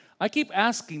 17. I keep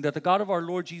asking that the God of our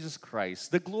Lord Jesus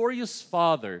Christ, the glorious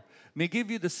Father, may give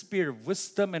you the spirit of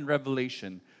wisdom and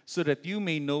revelation so that you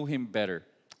may know him better.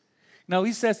 Now,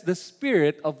 he says the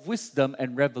spirit of wisdom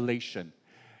and revelation.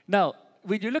 Now,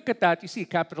 when you look at that, you see a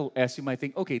capital S, you might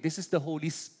think, okay, this is the Holy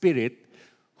Spirit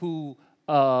who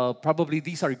probably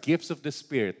these are gifts of the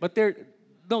Spirit. But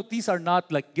no, these are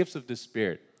not like gifts of the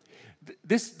Spirit.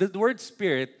 The word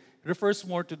Spirit refers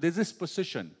more to the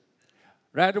disposition.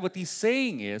 Rather, what he's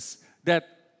saying is that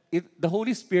the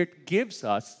Holy Spirit gives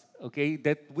us, okay,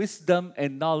 that wisdom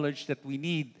and knowledge that we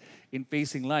need in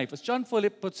facing life, as John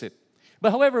Philip puts it.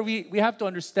 But however, we have to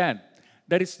understand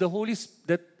that it's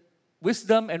that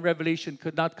wisdom and revelation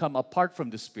could not come apart from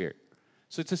the Spirit.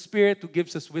 So it's a Spirit who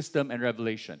gives us wisdom and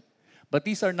revelation. But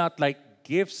these are not like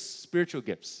gifts, spiritual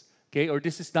gifts, okay? Or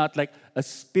this is not like a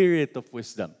spirit of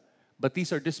wisdom. But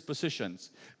these are dispositions.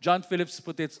 John Phillips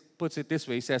puts it this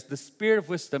way. He says, the spirit of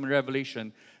wisdom and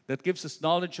revelation that gives us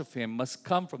knowledge of him must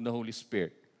come from the Holy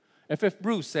Spirit. F.F.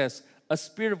 Bruce says, a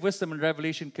spirit of wisdom and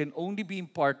revelation can only be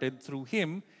imparted through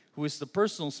him who is the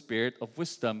personal spirit of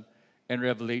wisdom and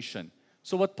revelation.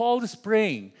 So what Paul is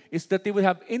praying is that they would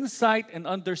have insight and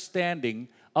understanding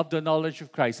of the knowledge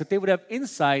of Christ, that they would have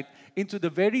insight into the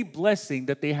very blessing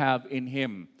that they have in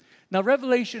him. Now,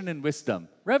 revelation and wisdom.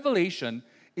 Revelation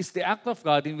is the act of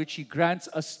God in which he grants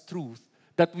us truth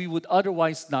that we would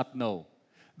otherwise not know.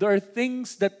 There are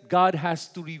things that God has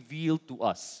to reveal to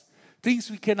us,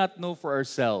 things we cannot know for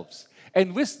ourselves.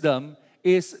 And wisdom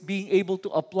is being able to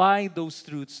apply those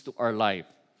truths to our life.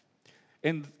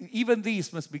 And even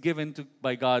these must be given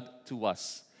by God to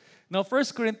us. Now, Paul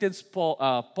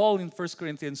in 1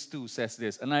 Corinthians 2 says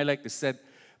this, and I like this, said,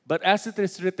 but as it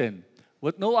is written,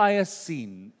 what no eye has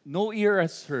seen, no ear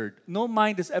has heard, no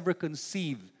mind has ever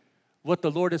conceived what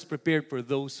the Lord has prepared for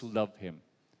those who love him.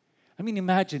 I mean,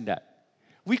 imagine that.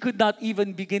 We could not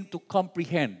even begin to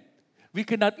comprehend. We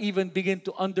cannot even begin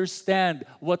to understand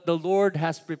what the Lord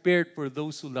has prepared for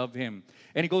those who love him.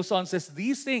 And he goes on and says,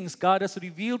 these things God has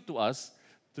revealed to us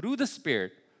through the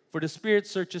Spirit, for the Spirit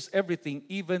searches everything,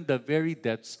 even the very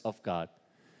depths of God.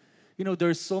 You know,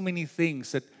 there's so many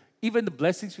things that even the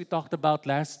blessings we talked about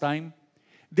last time,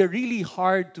 they're really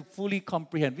hard to fully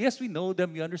comprehend. Yes, we know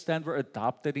them. We understand we're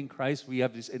adopted in Christ. We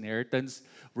have this inheritance.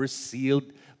 We're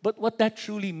sealed. But what that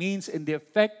truly means and the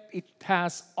effect it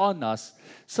has on us,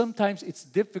 sometimes it's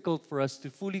difficult for us to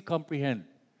fully comprehend.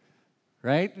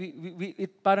 Right?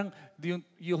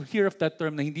 You'll hear of that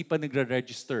term na hindi pa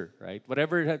nagre-register. Right?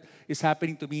 Whatever is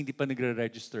happening to me, hindi pa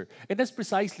nagre-register. And that's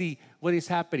precisely what is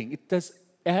happening. It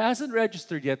hasn't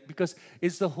registered yet because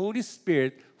it's the Holy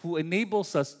Spirit who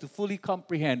enables us to fully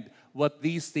comprehend what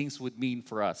these things would mean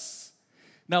for us.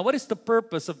 Now, what is the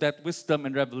purpose of that wisdom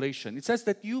and revelation? It says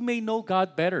that you may know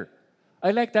God better. I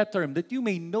like that term, that you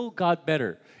may know God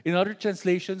better. In other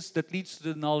translations, that leads to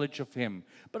the knowledge of him.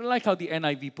 But I like how the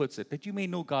NIV puts it, that you may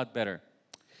know God better.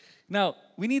 Now,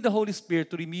 we need the Holy Spirit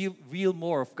to reveal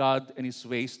more of God and his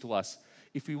ways to us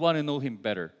if we want to know him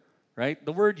better. Right?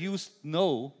 The word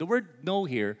know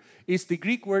here is the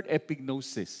Greek word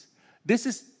epignosis.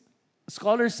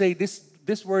 Scholars say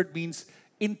this word means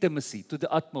intimacy to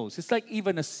the utmost. It's like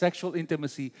even a sexual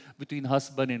intimacy between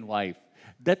husband and wife.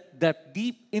 That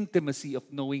deep intimacy of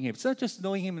knowing him. It's not just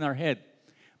knowing him in our head,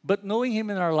 but knowing him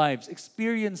in our lives,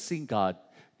 experiencing God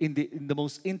in the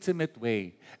most intimate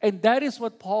way. And that is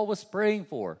what Paul was praying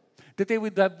for, that they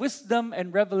would have wisdom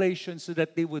and revelation so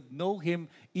that they would know him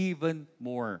even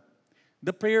more.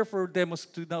 The prayer for them was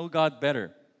to know God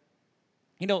better.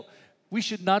 You know, we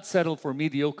should not settle for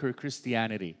mediocre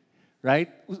Christianity,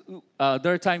 right?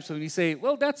 There are times when we say,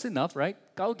 well, that's enough, right?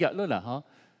 Kaugya lo la, ha?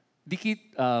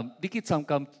 Dikit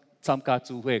samka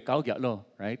tsuhe, kaugya lo,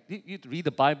 right? You read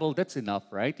the Bible, that's enough,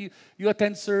 right? You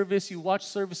attend service, you watch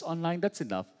service online, that's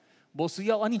enough.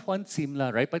 Bosuya ani huan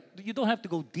simla, right? But you don't have to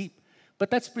go deep. But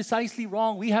that's precisely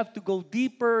wrong. We have to go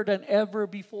deeper than ever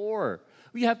before.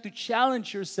 We have to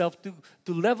challenge yourself to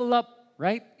level up,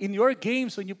 right? In your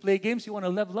games, when you play games, you want to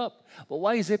level up. But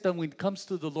why is it that when it comes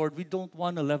to the Lord, we don't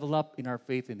want to level up in our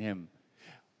faith in him?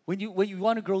 When you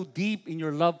want to grow deep in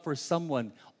your love for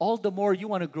someone, all the more you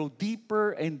want to grow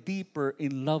deeper and deeper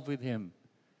in love with him.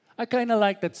 I kind of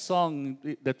like that song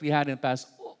that we had in the past.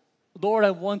 Oh, Lord,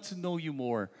 I want to know you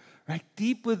more. Right?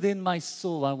 Deep within my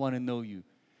soul, I want to know you.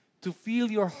 To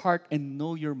feel your heart and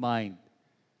know your mind.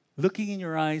 Looking in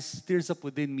your eyes, stirs up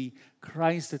within me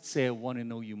Christ that say, I want to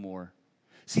know you more.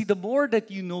 See, the more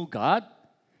that you know God,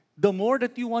 the more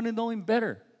that you want to know him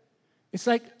better. It's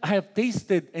like I have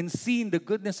tasted and seen the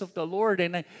goodness of the Lord,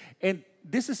 and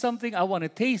this is something I want to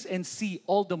taste and see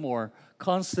all the more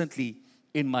constantly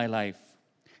in my life.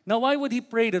 Now, why would he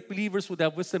pray that believers would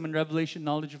have wisdom and revelation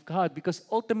knowledge of God? Because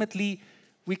ultimately,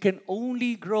 we can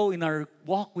only grow in our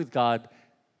walk with God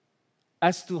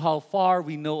as to how far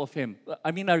we know of Him.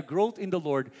 I mean, our growth in the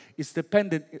Lord is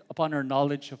dependent upon our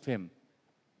knowledge of Him.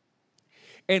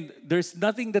 And there's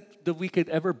nothing that we could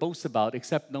ever boast about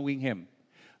except knowing Him.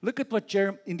 Look at what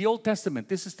in the Old Testament,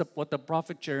 this is what the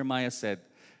prophet Jeremiah said.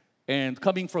 And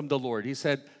coming from the Lord, he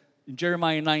said in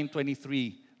Jeremiah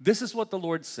 9:23, this is what the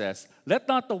Lord says, let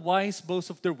not the wise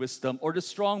boast of their wisdom, or the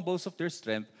strong boast of their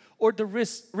strength, or the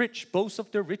rich boast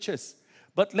of their riches.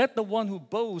 But let the one who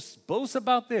boasts, boast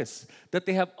about this, that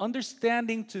they have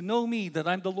understanding to know me, that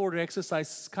I'm the Lord who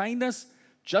exercises kindness,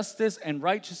 justice, and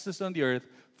righteousness on the earth.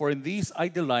 For in these I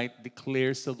delight,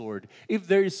 declares the Lord. If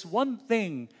there is one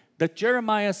thing that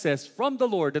Jeremiah says from the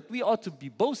Lord that we ought to be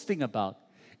boasting about,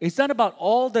 it's not about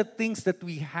all the things that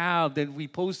we have that we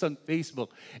post on Facebook.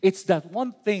 It's that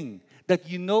one thing that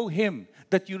you know Him,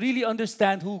 that you really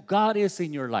understand who God is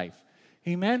in your life.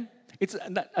 Amen?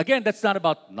 Again, that's not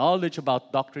about knowledge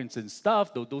about doctrines and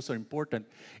stuff, though those are important.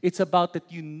 It's about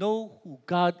that you know who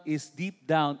God is deep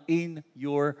down in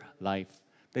your life,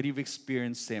 that you've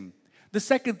experienced Him. The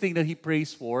second thing that he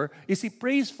prays for is he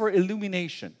prays for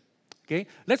illumination. Okay?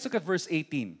 Let's look at verse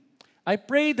 18. I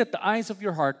pray that the eyes of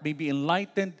your heart may be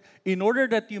enlightened, in order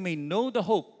that you may know the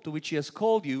hope to which He has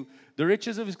called you, the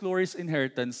riches of His glorious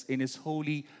inheritance in His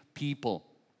holy people.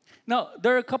 Now,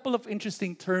 there are a couple of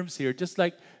interesting terms here, just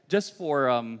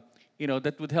for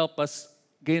that would help us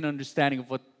gain understanding of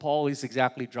what Paul is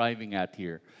exactly driving at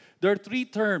here. There are three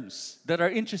terms that are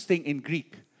interesting in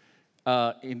Greek.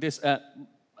 In this,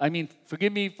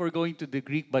 forgive me for going to the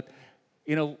Greek, but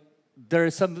there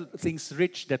are some things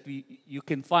rich that you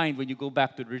can find when you go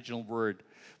back to the original word.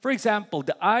 For example,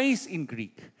 the eyes in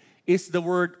Greek is the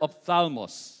word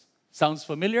ophthalmos. Sounds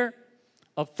familiar?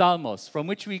 Ophthalmos, from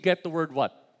which we get the word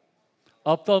what?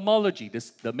 Ophthalmology,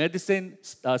 the medicine,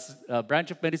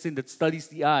 branch of medicine that studies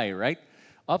the eye, right?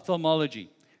 Ophthalmology.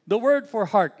 The word for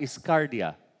heart is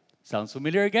cardia. Sounds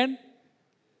familiar again?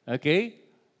 Okay.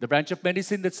 The branch of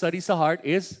medicine that studies the heart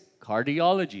is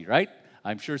cardiology, right?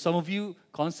 I'm sure some of you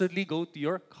constantly go to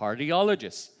your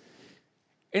cardiologist.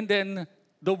 And then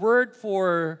the word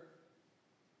for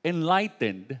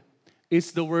enlightened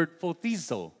is the word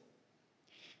photizo.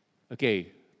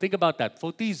 Okay, think about that.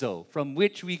 Photizo, from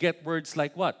which we get words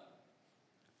like what?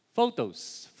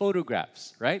 Photos,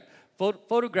 photographs, right?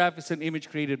 Photograph is an image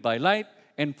created by light,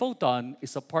 and photon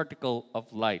is a particle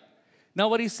of light. Now,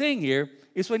 what he's saying here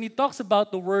is when he talks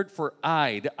about the word for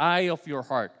eye, the eye of your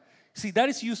heart. See, that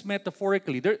is used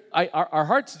metaphorically. Our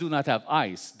hearts do not have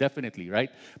eyes, definitely,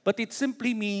 right? But it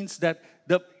simply means that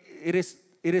it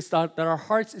is that our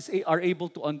hearts are able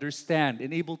to understand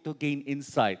and able to gain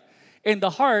insight. And the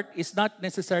heart is not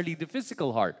necessarily the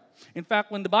physical heart. In fact,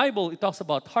 when the Bible it talks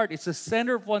about heart, it's the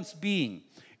center of one's being.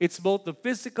 It's both the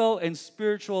physical and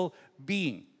spiritual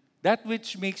being. That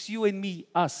which makes you and me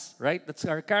us, right? That's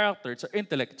our character, it's our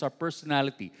intellect, it's our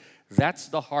personality. That's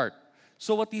the heart.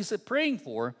 So what he's praying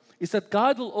for is that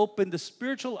God will open the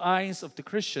spiritual eyes of the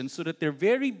Christians so that their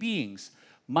very beings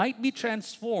might be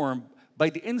transformed by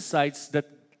the insights that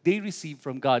they receive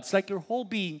from God. It's like your whole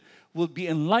being will be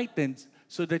enlightened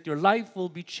so that your life will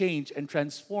be changed and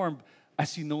transformed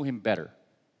as you know Him better.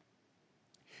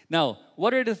 Now,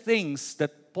 what are the things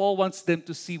that Paul wants them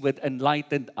to see with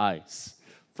enlightened eyes?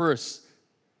 First,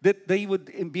 that they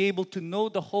would be able to know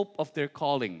the hope of their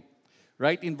calling.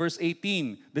 Right? In verse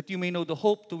 18, that you may know the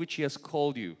hope to which He has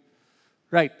called you.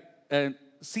 Right. And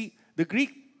see, the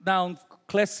Greek noun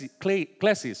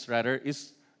klesis, rather,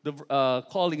 is the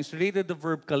calling, is related to the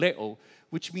verb kaleo,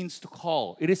 which means to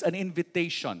call. It is an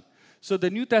invitation. So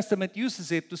the New Testament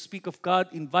uses it to speak of God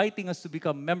inviting us to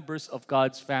become members of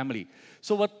God's family.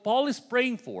 So what Paul is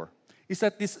praying for is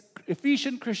that these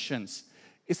Ephesian Christians,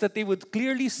 is that they would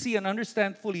clearly see and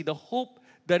understand fully the hope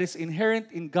that is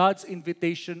inherent in God's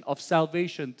invitation of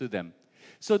salvation to them.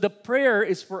 So the prayer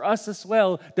is for us as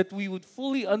well, that we would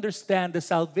fully understand the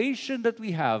salvation that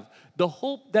we have, the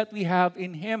hope that we have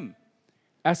in Him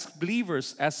as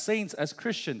believers, as saints, as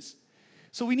Christians.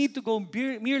 So we need to go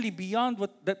merely beyond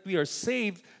that we are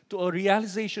saved to a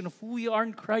realization of who we are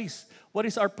in Christ, what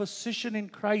is our position in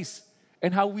Christ,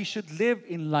 and how we should live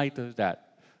in light of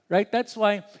that. Right? That's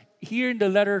why here in the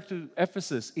letter to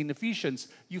Ephesus, in Ephesians,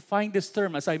 you find this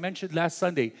term, as I mentioned last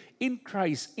Sunday, in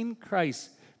Christ, in Christ.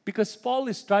 Because Paul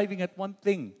is driving at one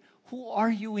thing. Who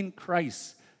are you in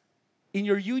Christ? In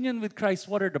your union with Christ,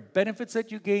 what are the benefits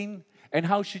that you gain? And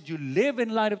how should you live in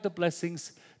light of the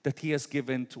blessings that He has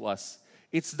given to us?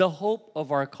 It's the hope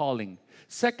of our calling.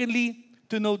 Secondly,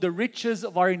 to know the riches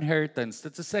of our inheritance.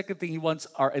 That's the second thing He wants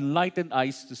our enlightened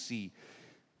eyes to see.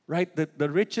 Right? The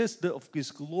riches of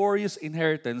His glorious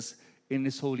inheritance in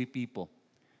His holy people.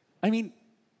 I mean,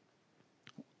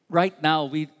 right now,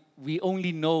 we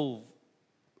only know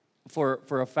for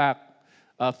a fact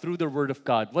through the Word of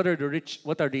God what are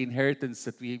the inheritance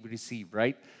that we receive,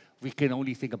 right? We can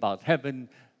only think about heaven.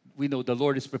 We know the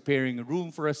Lord is preparing a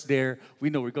room for us there. We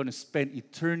know we're going to spend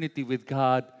eternity with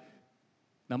God.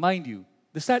 Now, mind you,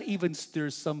 does that even stir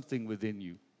something within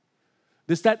you?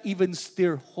 Does that even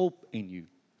stir hope in you?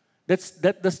 Does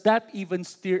that even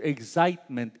stir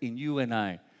excitement in you and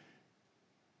I?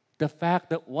 The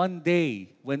fact that one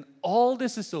day, when all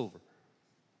this is over,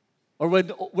 or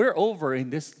when we're over in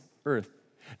this earth,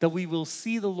 that we will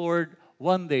see the Lord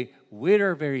one day with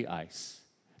our very eyes.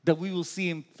 That we will see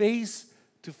Him face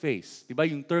to face. Diba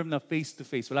yung term na face to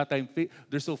face?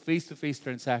 There's no face-to-face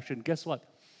transaction. Guess what?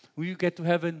 When you get to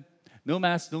heaven, no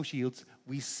masks, no shields,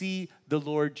 we see the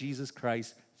Lord Jesus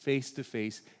Christ face to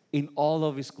face in all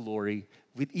of His glory,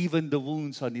 with even the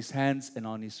wounds on His hands and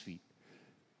on His feet.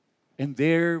 And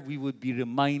there we would be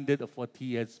reminded of what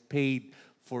He has paid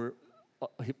for.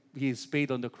 He has paid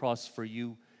on the cross for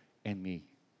you and me.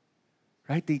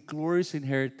 Right? The glorious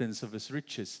inheritance of His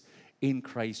riches in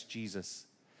Christ Jesus.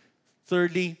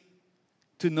 Thirdly,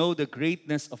 to know the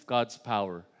greatness of God's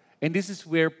power. And this is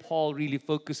where Paul really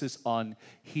focuses on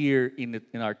here in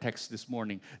our text this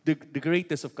morning. The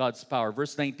greatness of God's power.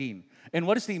 Verse 19. And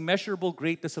what is the immeasurable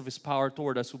greatness of His power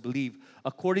toward us who believe,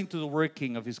 according to the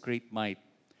working of His great might?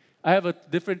 I have a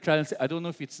different translation. I don't know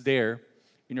if it's there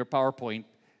in your PowerPoint,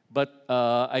 but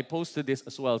I posted this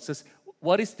as well. It says,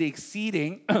 what is the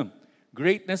exceeding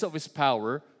greatness of His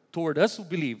power toward us who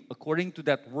believe, according to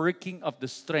that working of the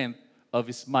strength of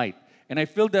His might? And I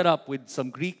filled that up with some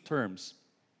Greek terms.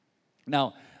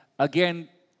 Now, again,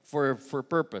 for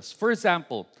purpose. For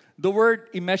example, the word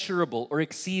immeasurable or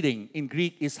exceeding in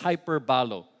Greek is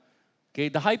hyperbalo. Okay,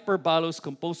 the hyperbalo is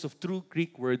composed of two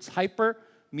Greek words. Hyper,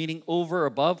 meaning over,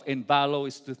 above, and balo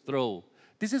is to throw.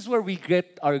 This is where we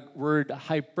get our word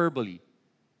hyperbole.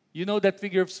 You know that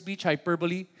figure of speech,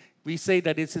 hyperbole? We say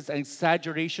that it's an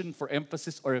exaggeration for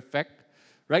emphasis or effect.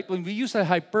 Right? When we use a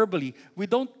hyperbole, we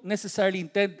don't necessarily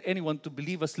intend anyone to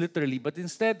believe us literally, but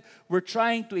instead, we're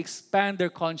trying to expand their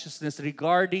consciousness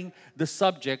regarding the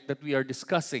subject that we are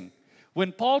discussing.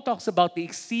 When Paul talks about the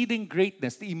exceeding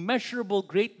greatness, the immeasurable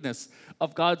greatness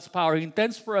of God's power, he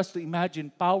intends for us to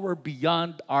imagine power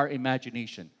beyond our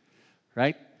imagination.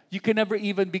 Right? You can never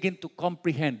even begin to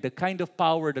comprehend the kind of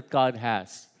power that God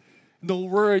has. No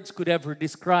words could ever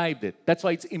describe it. That's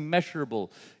why it's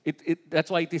immeasurable.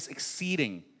 That's why it is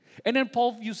exceeding. And then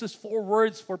Paul uses 4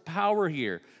 words for power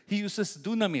here. He uses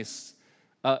dunamis,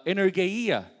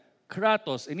 energeia,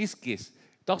 kratos, and iskis.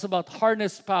 He talks about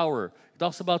harness power. He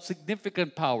talks about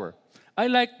significant power. I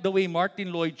like the way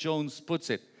Martin Lloyd-Jones puts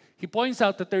it. He points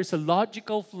out that there's a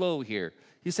logical flow here.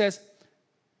 He says,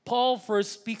 Paul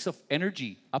first speaks of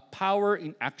energy, a power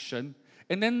in action.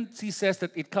 And then he says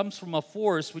that it comes from a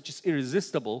force which is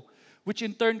irresistible, which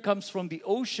in turn comes from the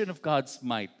ocean of God's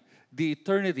might, the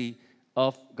eternity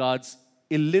of God's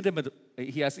illimitable,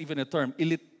 he has even a term,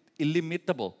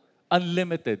 illimitable,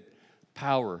 unlimited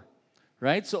power.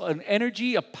 Right? So an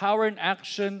energy, a power in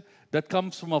action that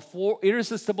comes from a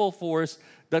irresistible force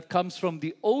that comes from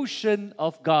the ocean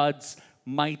of God's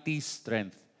mighty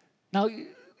strength. Now,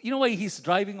 you know why he's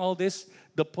driving all this?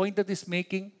 The point that he's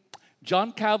making?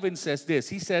 John Calvin says this.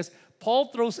 He says,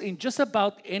 Paul throws in just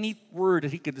about any word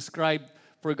that he can describe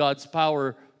for God's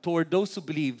power toward those who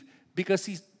believe,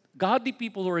 because godly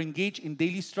people who are engaged in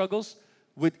daily struggles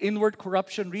with inward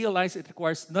corruption realize it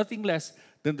requires nothing less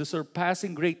than the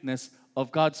surpassing greatness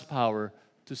of God's power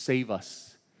to save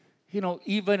us. You know,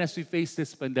 even as we face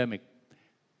this pandemic,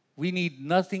 we need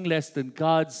nothing less than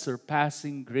God's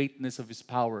surpassing greatness of His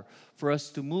power for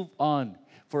us to move on,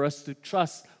 for us to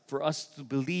trust, for us to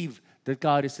believe that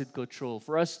God is in control,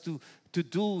 for us to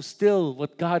do still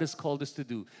what God has called us to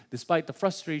do, despite the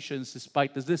frustrations,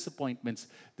 despite the disappointments,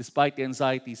 despite the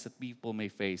anxieties that people may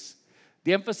face.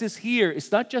 The emphasis here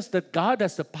is not just that God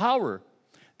has the power.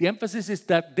 The emphasis is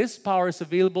that this power is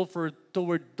available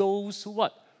toward those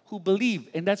who believe,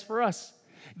 and that's for us.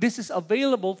 This is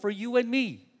available for you and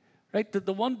me, right?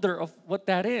 The wonder of what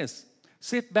that is.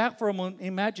 Sit back for a moment,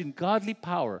 imagine godly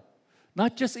power.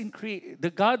 Not just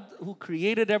the God who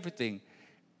created everything.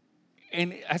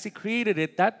 And as He created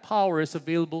it, that power is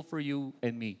available for you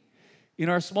and me. In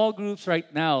our small groups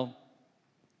right now,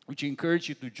 which I encourage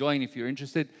you to join if you're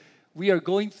interested, we are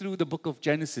going through the book of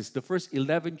Genesis, the first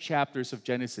 11 chapters of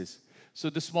Genesis. So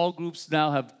the small groups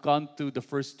now have gone through the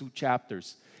first 2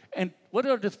 chapters. And what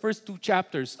are the first 2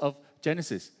 chapters of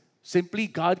Genesis? Simply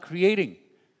God creating,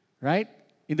 right?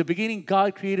 In the beginning,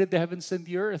 God created the heavens and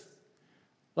the earth.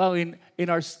 Well, in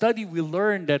our study, we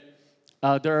learned that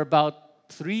there are about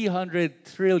 300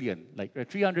 trillion, like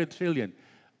 300 trillion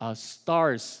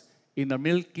stars in the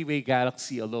Milky Way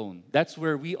galaxy alone. That's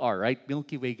where we are, right?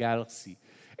 Milky Way galaxy.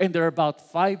 And there are about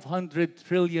 500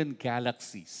 trillion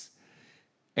galaxies.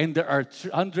 And there are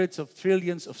hundreds of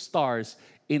trillions of stars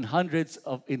in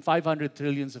 500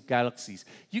 trillions of galaxies.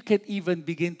 You can even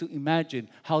begin to imagine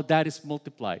how that is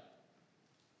multiplied.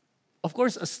 Of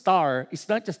course, a star is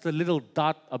not just a little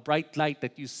dot, a bright light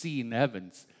that you see in the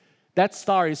heavens. That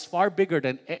star is far bigger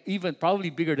than, even probably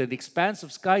bigger than the expanse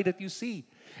of sky that you see.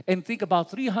 And think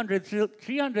about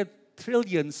 300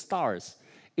 trillion stars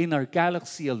in our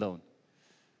galaxy alone.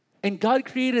 And God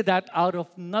created that out of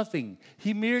nothing.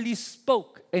 He merely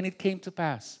spoke and it came to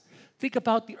pass. Think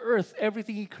about the earth,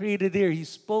 everything He created there, He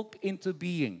spoke into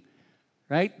being.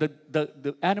 Right?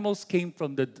 The animals came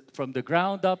from the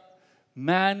ground up.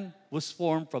 Man was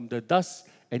formed from the dust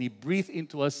and He breathed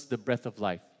into us the breath of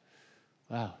life.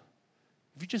 Wow.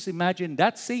 If you just imagine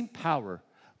that same power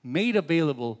made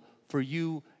available for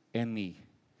you and me.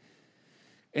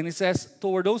 And it says,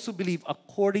 toward those who believe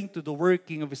according to the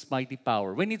working of His mighty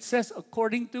power. When it says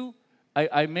according to,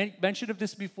 I mentioned of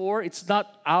this before, it's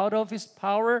not out of His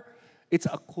power, it's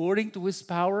according to His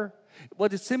power.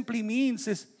 What it simply means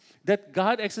is that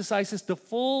God exercises the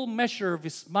full measure of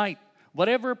His might.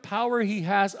 Whatever power He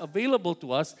has available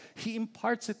to us, He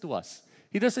imparts it to us.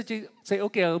 He doesn't say,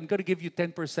 okay, I'm going to give you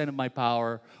 10% of my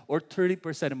power or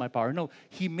 30% of my power. No,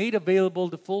 He made available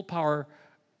the full power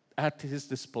at His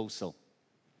disposal.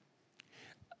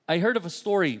 I heard of a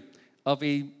story of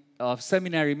a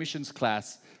seminary missions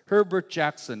class. Herbert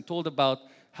Jackson told about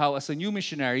how as a new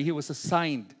missionary, he was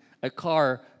assigned a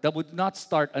car that would not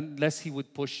start unless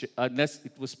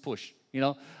it was pushed. You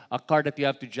know, a car that you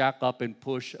have to jack up and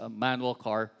push, a manual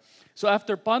car. So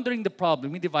after pondering the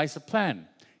problem, he devised a plan.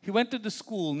 He went to the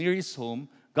school near his home,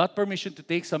 got permission to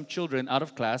take some children out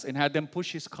of class, and had them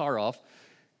push his car off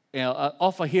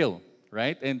a hill,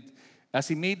 right? And as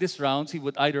he made these rounds, he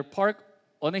would either park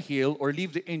on a hill or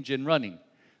leave the engine running.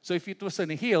 So if it was on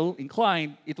a hill,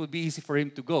 inclined, it would be easy for him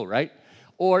to go, right?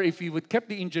 Or if he would keep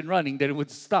the engine running, then it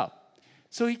would stop.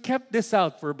 So he kept this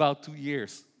out for about 2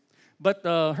 years. But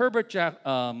Herbert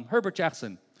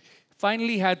Jackson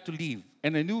finally had to leave,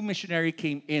 and a new missionary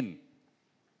came in.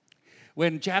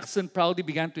 When Jackson proudly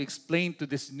began to explain to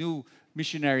this new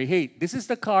missionary, hey, this is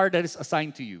the car that is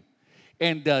assigned to you.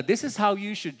 And this is how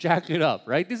you should jack it up,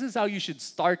 right? This is how you should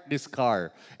start this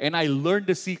car. And I learned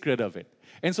the secret of it.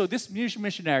 And so this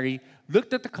missionary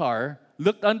looked at the car,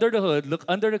 looked under the hood, looked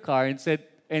under the car, and said,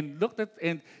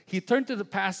 and he turned to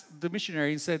the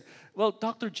missionary and said, well,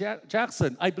 Dr.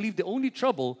 Jackson, I believe the only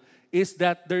trouble is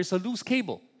that there's a loose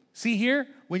cable. See here,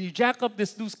 when you jack up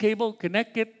this loose cable,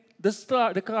 connect it,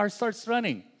 the car starts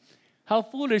running. How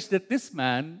foolish that this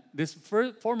man, this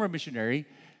former missionary,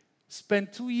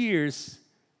 spent 2 years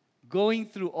going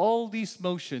through all these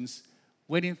motions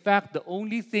when in fact the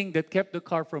only thing that kept the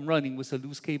car from running was a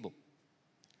loose cable.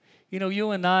 You know,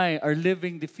 you and I are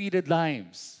living defeated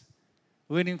lives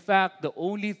when in fact the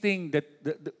only thing that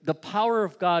the power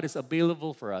of God is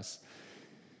available for us.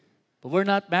 But we're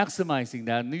not maximizing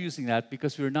that and using that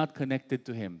because we're not connected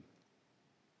to Him.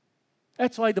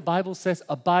 That's why the Bible says,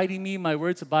 abide in me, my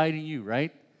words abide in you,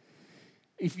 right?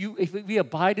 If we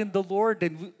abide in the Lord,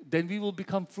 then we will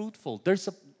become fruitful.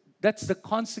 That's the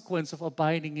consequence of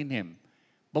abiding in Him.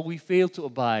 But we fail to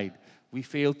abide. We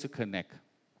fail to connect.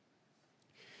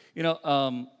 You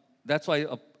know, that's why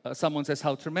someone says,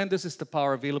 how tremendous is the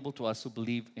power available to us who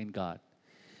believe in God.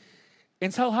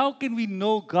 And so how can we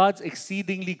know God's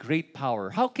exceedingly great power?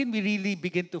 How can we really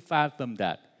begin to fathom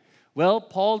that? Well,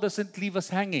 Paul doesn't leave us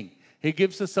hanging. He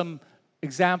gives us some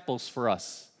examples for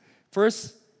us.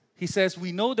 First, he says,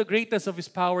 we know the greatness of His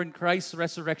power in Christ's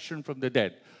resurrection from the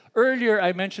dead. Earlier,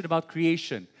 I mentioned about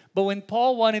creation. But when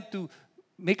Paul wanted to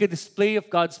make a display of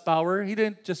God's power, he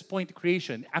didn't just point to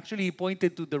creation. Actually, he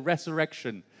pointed to the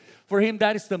resurrection. For him,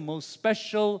 that is the most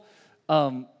special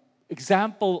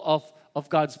example of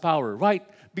God's power, right?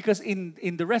 Because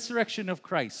in the resurrection of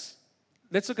Christ,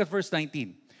 let's look at verse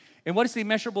 19. And what is the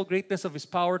immeasurable greatness of His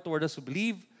power toward us who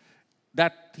believe?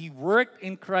 That He worked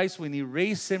in Christ when He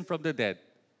raised Him from the dead.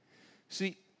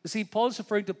 See, Paul is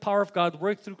referring to the power of God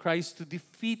worked through Christ to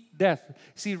defeat death.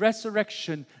 See,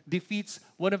 resurrection defeats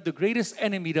one of the greatest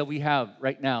enemy that we have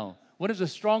right now. One of the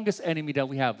strongest enemy that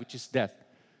we have, which is death.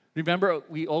 Remember,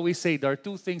 we always say there are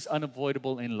two things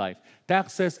unavoidable in life: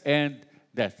 taxes and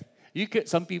death.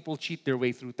 Some people cheat their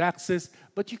way through taxes,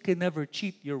 but you can never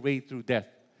cheat your way through death.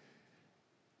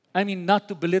 I mean, not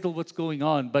to belittle what's going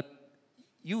on, but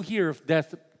you hear of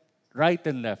death right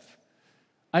and left.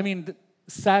 I mean,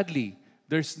 sadly,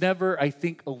 there's never, I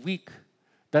think, a week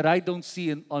that I don't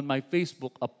see on my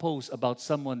Facebook a post about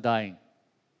someone dying.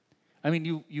 I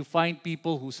mean, you find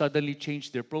people who suddenly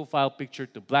change their profile picture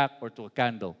to black or to a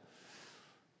candle,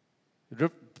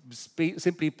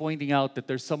 simply pointing out that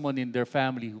there's someone in their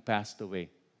family who passed away.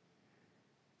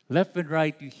 Left and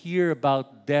right, you hear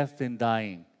about death and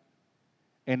dying.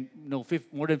 And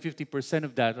more than 50%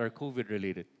 of that are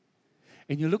COVID-related.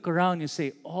 And you look around, you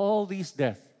say, all these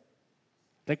deaths.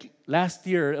 Like last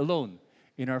year alone,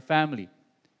 in our family,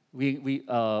 we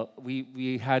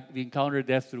encountered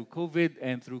death through COVID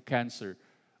and through cancer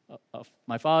of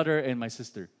my father and my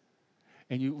sister.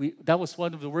 And that was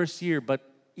one of the worst years. But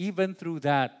even through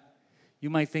that, you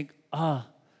might think,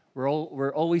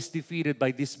 we're always defeated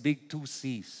by these big two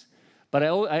C's. But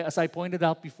as I pointed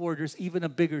out before, there's even a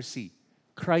bigger C,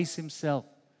 Christ Himself.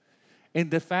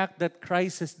 And the fact that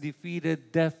Christ has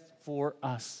defeated death for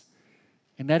us.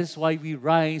 And that is why we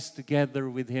rise together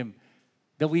with Him.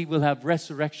 That we will have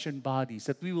resurrection bodies,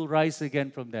 that we will rise again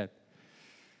from death.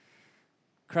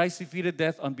 Christ defeated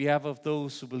death on behalf of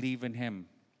those who believe in Him.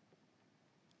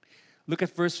 Look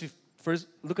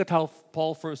at how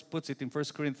Paul first puts it in 1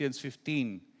 Corinthians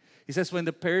 15. He says, when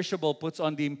the perishable puts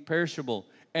on the imperishable,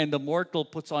 and the mortal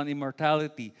puts on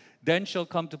immortality, then shall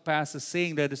come to pass the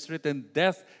saying that is written,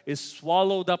 death is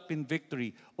swallowed up in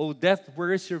victory. O death,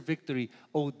 where is your victory?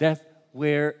 O death,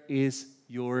 where is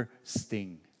your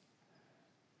sting?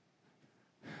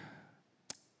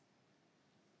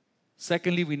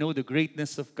 Secondly, we know the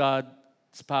greatness of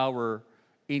God's power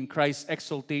in Christ's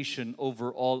exaltation over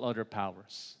all other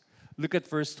powers. Look at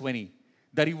verse 20.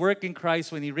 That He worked in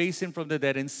Christ when He raised Him from the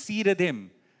dead and seated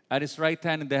Him at His right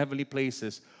hand in the heavenly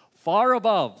places, far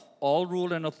above all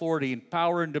rule and authority and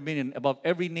power and dominion, above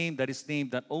every name that is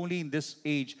named, not only in this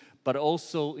age, but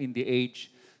also in the age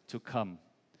to come.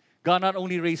 God not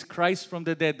only raised Christ from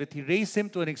the dead, but He raised Him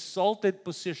to an exalted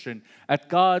position at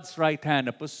God's right hand,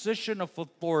 a position of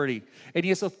authority. And He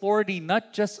has authority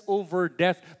not just over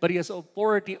death, but He has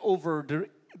authority over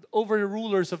the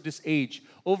rulers of this age,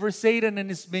 over Satan and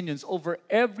his minions, over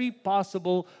every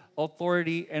possible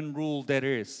authority and rule there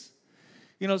is.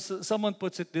 Someone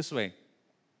puts it this way.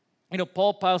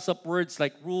 Paul piles up words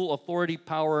like rule, authority,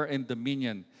 power, and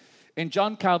dominion. And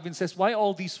John Calvin says, why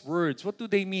all these words? What do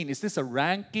they mean? Is this a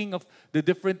ranking of the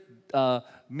different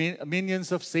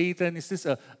minions of Satan? Is this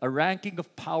a ranking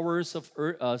of powers,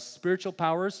 of spiritual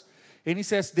powers? And he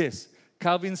says this.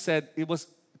 Calvin said it was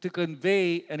to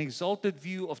convey an exalted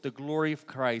view of the glory of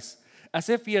Christ, as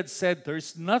if he had said,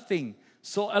 there's nothing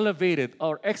so elevated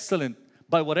or excellent,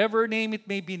 by whatever name it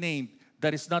may be named,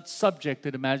 that is not subject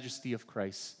to the majesty of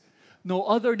Christ. No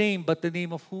other name but the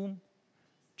name of whom?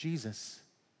 Jesus.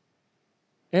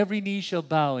 Every knee shall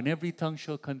bow and every tongue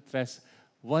shall confess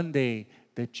one day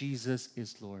that Jesus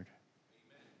is Lord.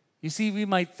 Amen. You see, we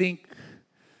might think,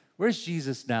 where's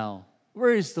Jesus now?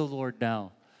 Where is the Lord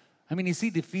now? I mean, is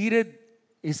He defeated?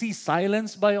 Is He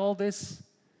silenced by all this?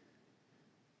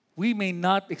 We may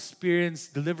not experience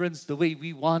deliverance the way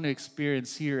we want to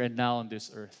experience here and now on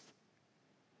this earth.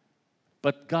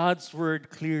 But God's Word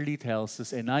clearly tells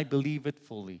us, and I believe it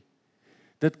fully,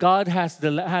 that God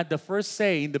had the first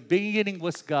say. In the beginning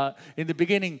was God. In the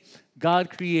beginning, God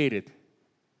created.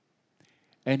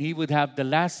 And He would have the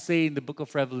last say in the book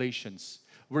of Revelations,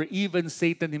 where even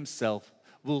Satan himself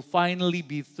will finally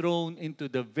be thrown into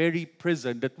the very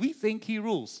prison that we think he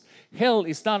rules. Hell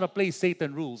is not a place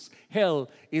Satan rules. Hell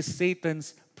is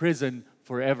Satan's prison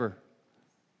forever.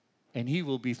 And he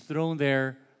will be thrown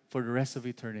there for the rest of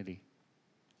eternity.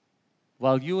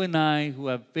 While you and I, who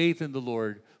have faith in the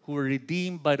Lord, who are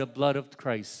redeemed by the blood of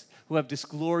Christ, who have this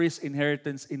glorious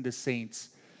inheritance in the saints,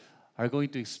 are going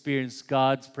to experience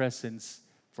God's presence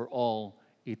for all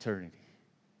eternity.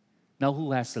 Now,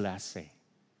 who has the last say?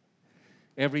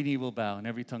 Every knee will bow and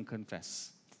every tongue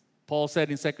confess. Paul said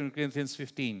in 2 Corinthians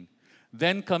 15,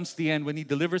 then comes the end when He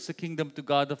delivers the kingdom to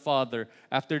God the Father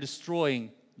after destroying,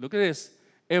 look at this,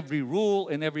 every rule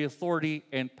and every authority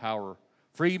and power.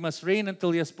 For He must reign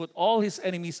until He has put all His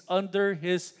enemies under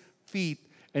His feet.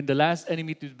 And the last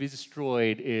enemy to be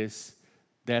destroyed is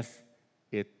death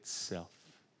itself.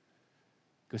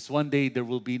 Because one day there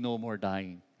will be no more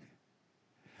dying.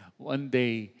 One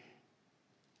day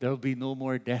there will be no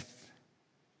more death.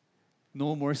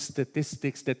 No more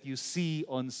statistics that you see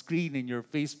on screen in your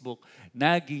Facebook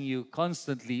nagging you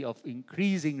constantly of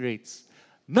increasing rates.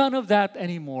 None of that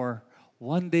anymore.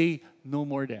 One day, no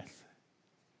more death.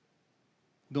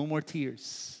 No more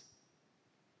tears.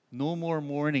 No more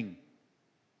mourning.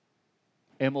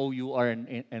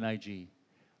 MOURNIG.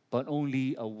 But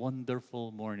only a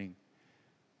wonderful morning.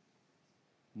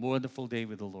 Wonderful day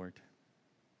with the Lord.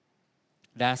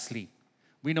 Lastly,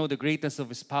 we know the greatness of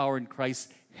His power in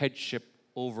Christ's headship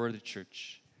over the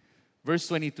church. Verse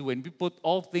 22, and we put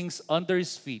all things under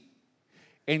His feet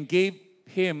and gave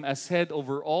Him as head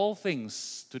over all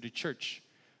things to the church,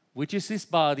 which is His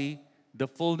body, the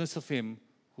fullness of Him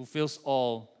who fills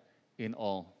all in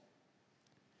all.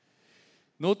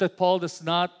 Note that Paul does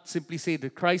not simply say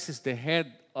that Christ is the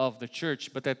head of the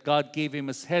church, but that God gave Him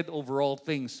as head over all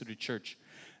things to the church.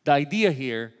 The idea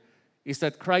here is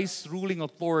that Christ's ruling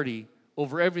authority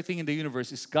over everything in the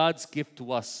universe is God's gift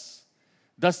to us.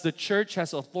 Thus, the church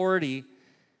has authority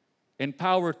and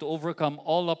power to overcome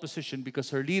all opposition because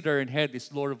her leader and head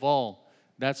is Lord of all.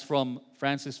 That's from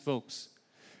Francis Folks.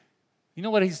 You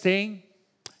know what he's saying?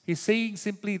 He's saying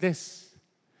simply this,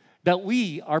 that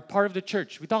we are part of the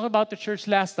church. We talked about the church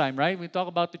last time, right? We talked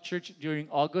about the church during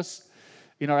August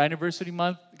in our anniversary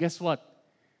month. Guess what?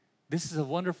 This is a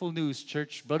wonderful news,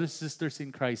 church, brothers and sisters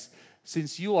in Christ.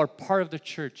 Since you are part of the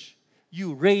church,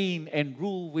 you reign and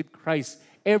rule with Christ.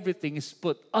 Everything is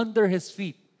put under His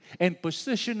feet. And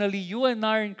positionally, you and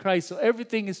I are in Christ, so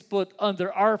everything is put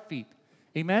under our feet.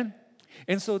 Amen?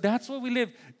 And so that's what we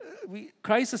live.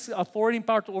 Christ has authority and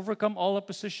power to overcome all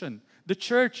opposition. The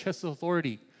church has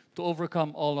authority to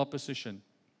overcome all opposition.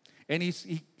 And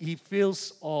he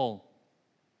fills all.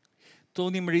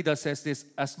 Tony Merida says this,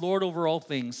 as Lord over all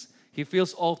things, He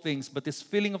fills all things, but this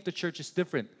filling of the church is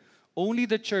different. Only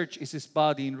the church is His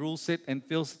body and rules it and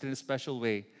fills it in a special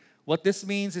way. What this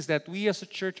means is that we as a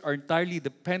church are entirely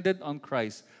dependent on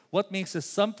Christ. What makes us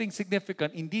something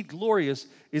significant, indeed glorious,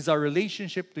 is our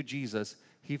relationship to Jesus.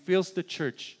 He fills the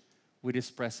church with His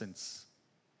presence.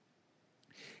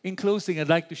 In closing, I'd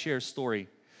like to share a story.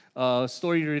 A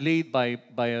story relayed by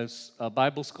a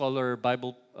Bible scholar,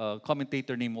 Bible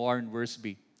commentator named Warren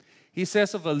Wiersbe. He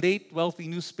says of a late wealthy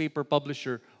newspaper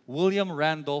publisher, William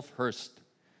Randolph Hearst.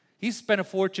 He spent a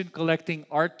fortune collecting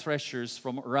art treasures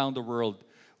from around the world.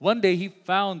 One day he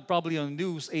found, probably on the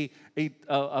news,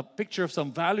 a picture of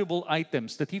some valuable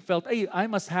items that he felt, hey, I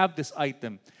must have this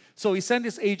item. So he sent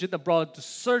his agent abroad to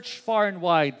search far and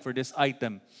wide for this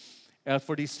item,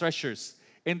 for these treasures.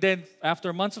 And then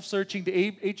after months of searching, the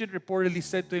agent reportedly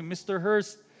said to him, Mr.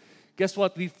 Hearst, guess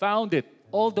what? We found it.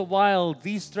 All the while,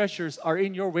 these treasures are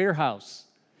in your warehouse.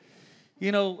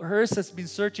 You know, Hearst has been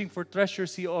searching for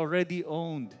treasures he already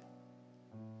owned.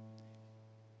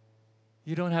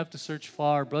 You don't have to search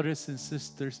far, brothers and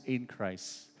sisters in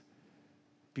Christ,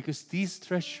 because these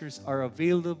treasures are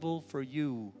available for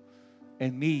you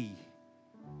and me.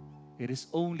 It is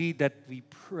only that we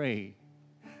pray.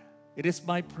 It is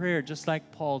my prayer, just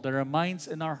like Paul, that our minds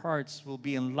and our hearts will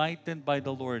be enlightened by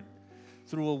the Lord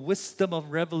through a wisdom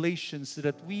of revelation so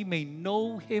that we may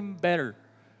know Him better,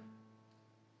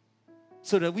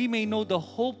 so that we may know the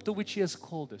hope to which He has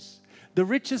called us, the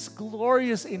richest,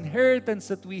 glorious inheritance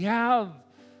that we have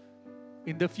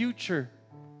in the future.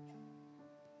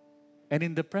 And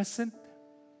in the present,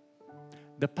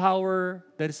 the power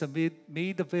that is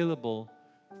made available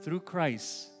through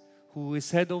Christ, who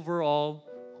is head over all,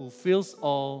 who fills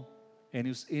all, and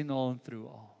who's in all and through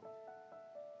all.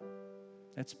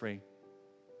 Let's pray.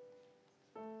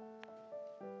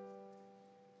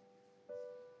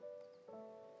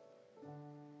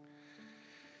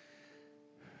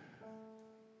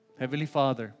 Heavenly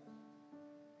Father,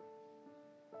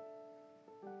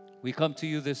 we come to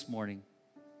You this morning.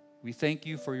 We thank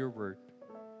You for Your word.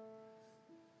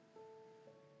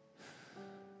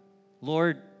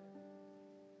 Lord,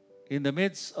 in the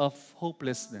midst of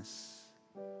hopelessness,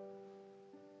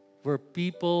 where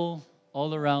people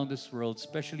all around this world,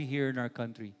 especially here in our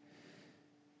country,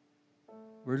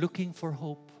 we're looking for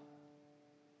hope.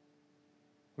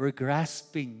 We're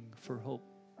grasping for hope.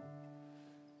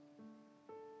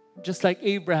 Just like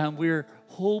Abraham, we're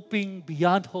hoping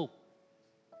beyond hope.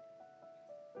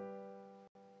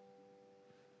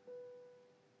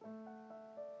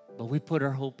 But we put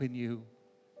our hope in You.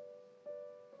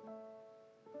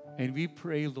 And we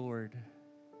pray, Lord,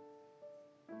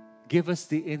 give us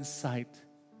the insight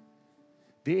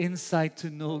to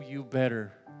know You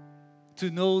better, to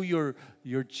know Your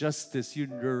justice,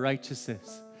 Your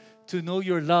righteousness, to know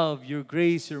Your love, Your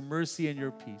grace, Your mercy, and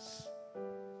Your peace.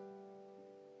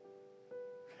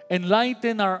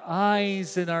 Enlighten our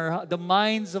eyes and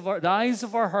the eyes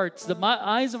of our hearts, the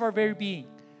eyes of our very being,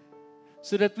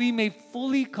 so that we may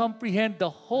fully comprehend the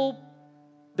hope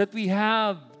that we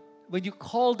have when you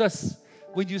called us,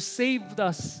 when you saved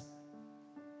us,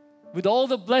 with all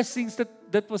the blessings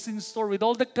that was in store, with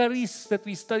all the charis that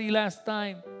we studied last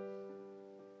time.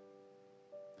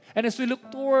 And as we look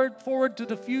forward to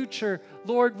the future,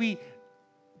 Lord,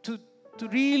 to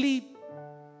really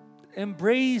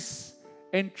embrace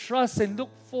and trust and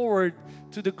look forward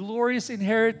to the glorious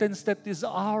inheritance that is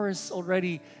ours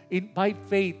already by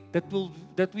faith,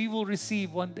 that we will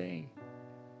receive one day.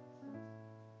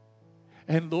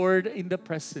 And Lord, in the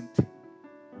present,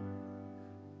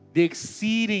 the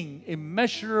exceeding,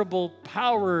 immeasurable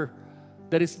power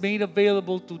that is made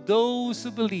available to those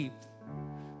who believe.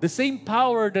 The same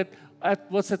power that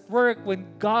was at work when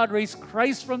God raised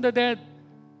Christ from the dead.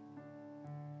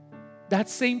 That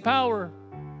same power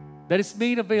that is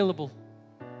made available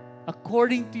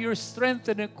according to your strength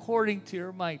and according to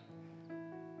your might.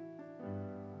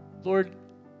 Lord,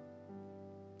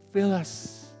 fill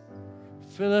us.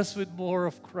 Fill us with more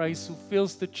of Christ who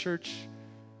fills the church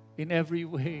in every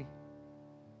way.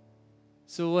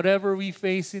 So whatever we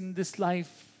face in this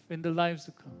life, in the lives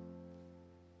to come,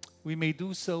 we may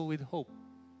do so with hope,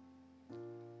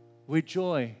 with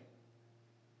joy,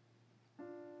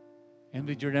 and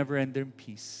with your never-ending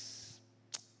peace.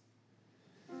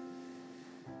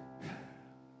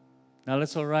 Now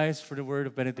let's all rise for the word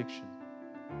of benediction.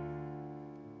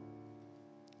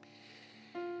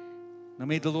 Now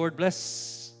may the Lord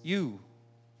bless you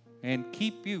and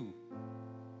keep you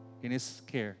in His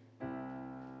care.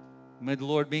 May the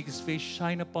Lord make His face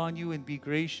shine upon you and be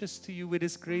gracious to you with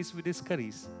His grace, with His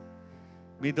charis.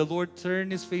 May the Lord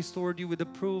turn His face toward you with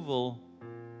approval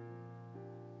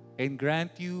and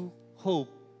grant you hope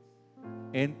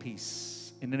and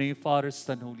peace. In the name of Father,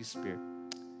 Son, Holy Spirit.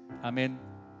 Amen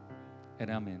and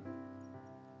amen.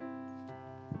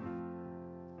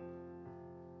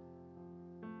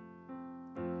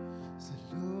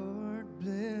 The Lord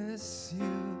bless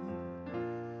you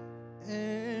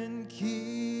and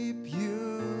keep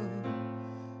you.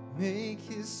 Make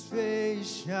His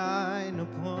face shine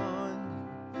upon you.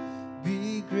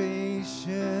 Be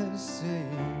gracious to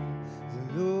you.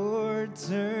 The Lord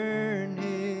turn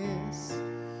His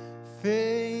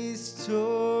face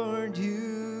toward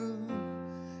you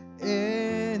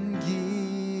and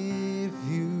give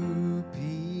you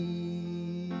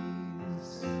peace.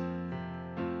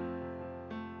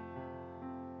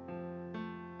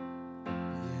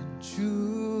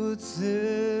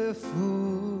 Truthful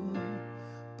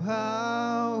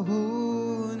pauni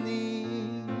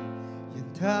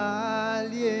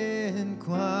talien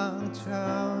quang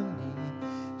trao ni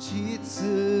chi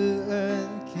tzu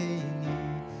en kei ni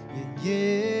yen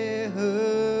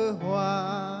Yehova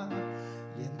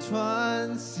yen chuan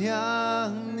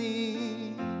xiang ni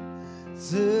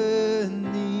zi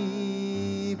ni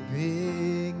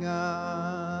平安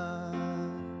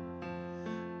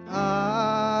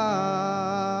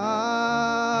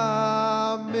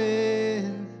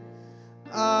Amen.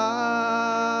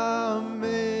 Amen.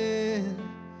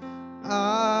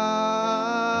 Amen.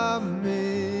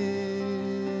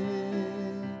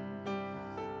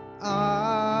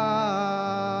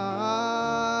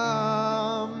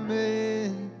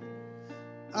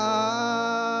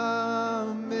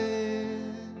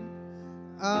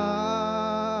 Amen. Amen.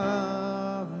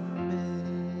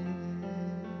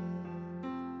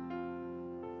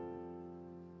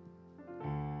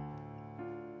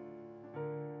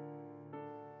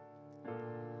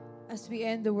 As we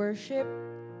end the worship,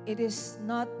 it is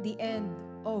not the end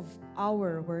of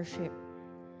our worship.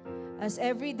 As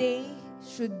every day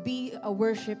should be a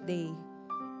worship day.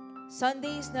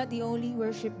 Sunday is not the only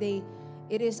worship day.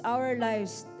 It is our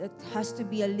lives that has to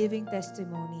be a living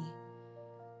testimony.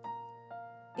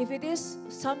 If it is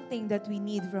something that we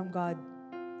need from God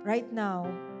right now,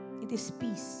 it is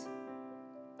peace.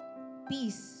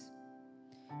 Peace.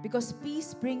 Because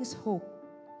peace brings hope.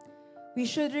 We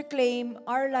should reclaim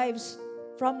our lives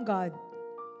from God.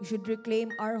 We should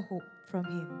reclaim our hope from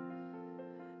Him.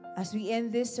 As we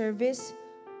end this service,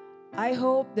 I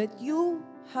hope that you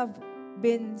have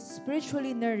been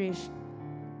spiritually nourished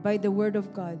by the Word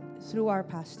of God through our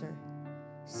pastor.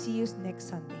 See you next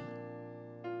Sunday.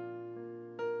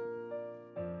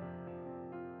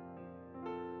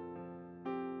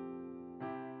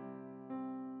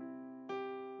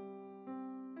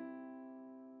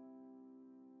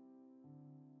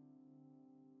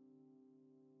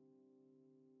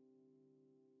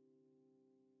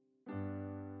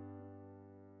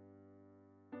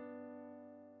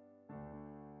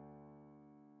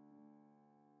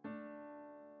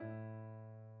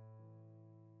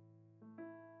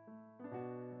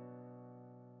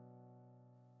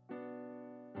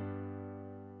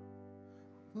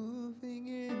 Moving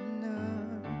in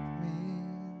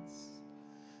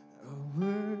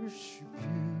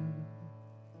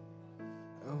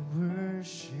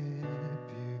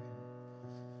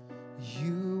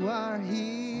are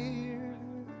here,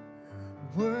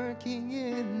 working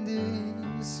in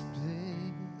this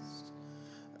place.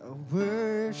 I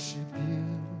worship you.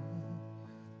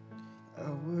 I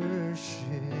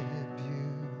worship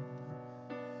you.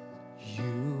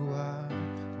 You are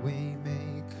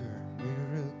waymaker,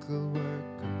 miracle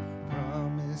worker,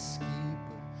 promise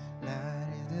keeper,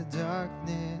 light in the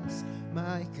darkness.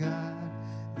 My God,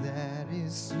 that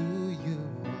is who you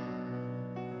are.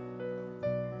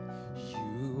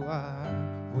 You are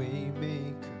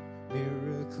waymaker,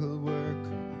 miracle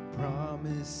worker,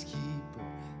 promise keeper,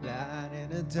 light in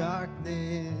the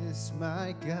darkness.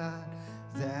 My God,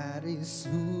 that is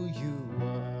who you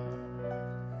are.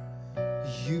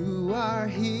 You are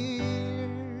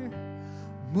here,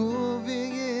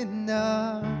 moving in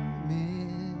our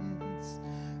midst.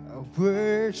 I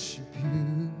worship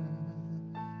you.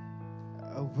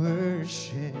 I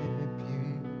worship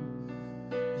you.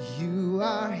 You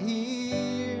are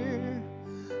here,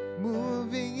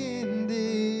 moving in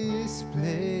this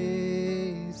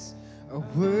place. I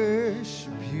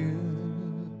worship you.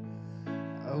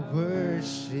 I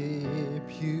worship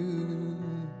you.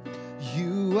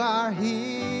 You are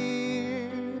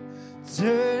here,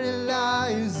 turning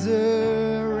lives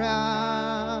around.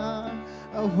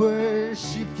 I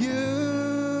worship you.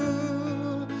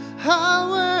 I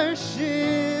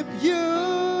worship you.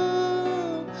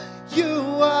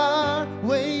 You are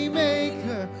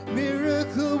waymaker,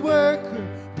 miracle worker,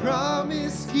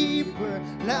 promise keeper,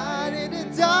 light in the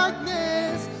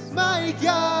darkness. My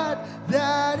God,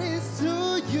 that is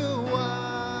who you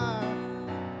are.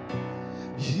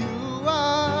 You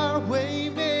are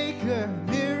waymaker,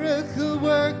 miracle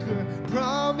worker,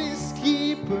 promise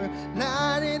keeper,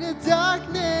 light in the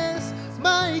darkness.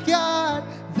 My God,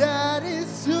 that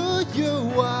is who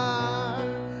you are.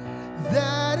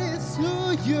 That is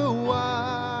who you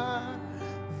are.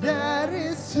 That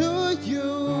is who you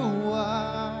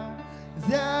are.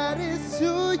 That is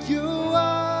who you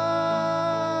are.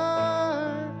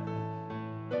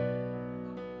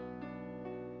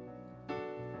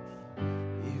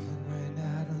 Even when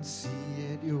I don't see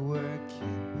it, you're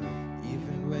working.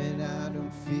 Even when I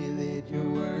don't feel it, you're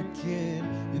working.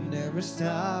 You never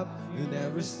stop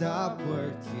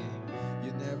working.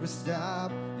 You never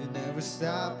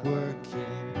stop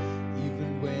working.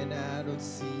 Even when I don't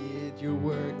see it, you're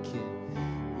working.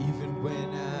 Even when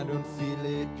I don't feel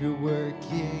it, you're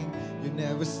working. You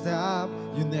never stop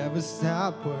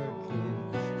working.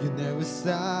 You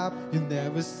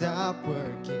never stop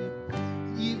working.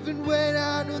 Even when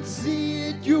I don't see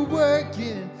it, you're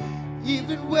working.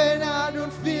 Even when I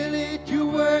don't feel it, you're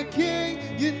working.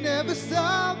 You never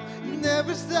stop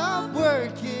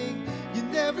working. You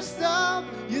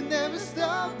never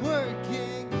stop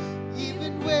working.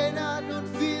 Even when I don't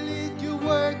feel it, you're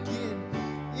working.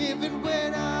 Even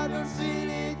when I don't feel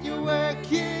it, you're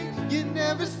working. You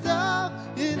never stop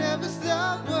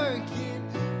working.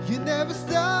 You never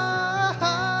stop.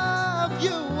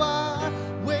 You are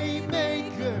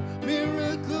waymaker,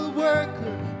 miracle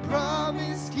worker,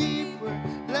 promise keeper,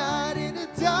 light in the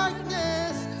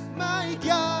darkness. My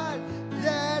God,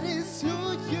 that is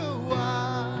who you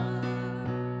are.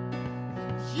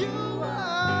 You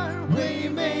are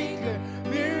waymaker,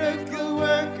 miracle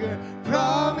worker,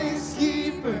 promise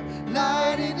keeper,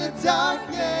 light in the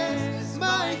darkness.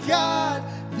 My God,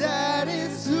 that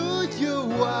is who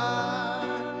you are.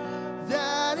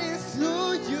 That is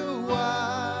who you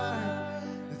are.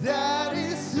 That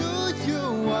is who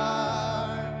you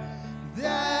are.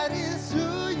 That is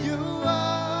who you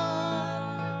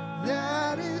are.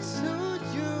 That is who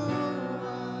you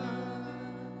are.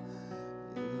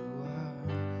 You are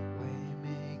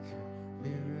waymaker,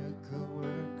 miracle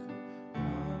worker,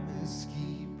 promise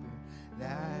keeper,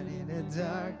 light in the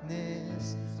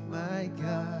darkness. My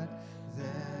God,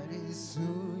 that is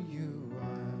who you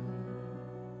are.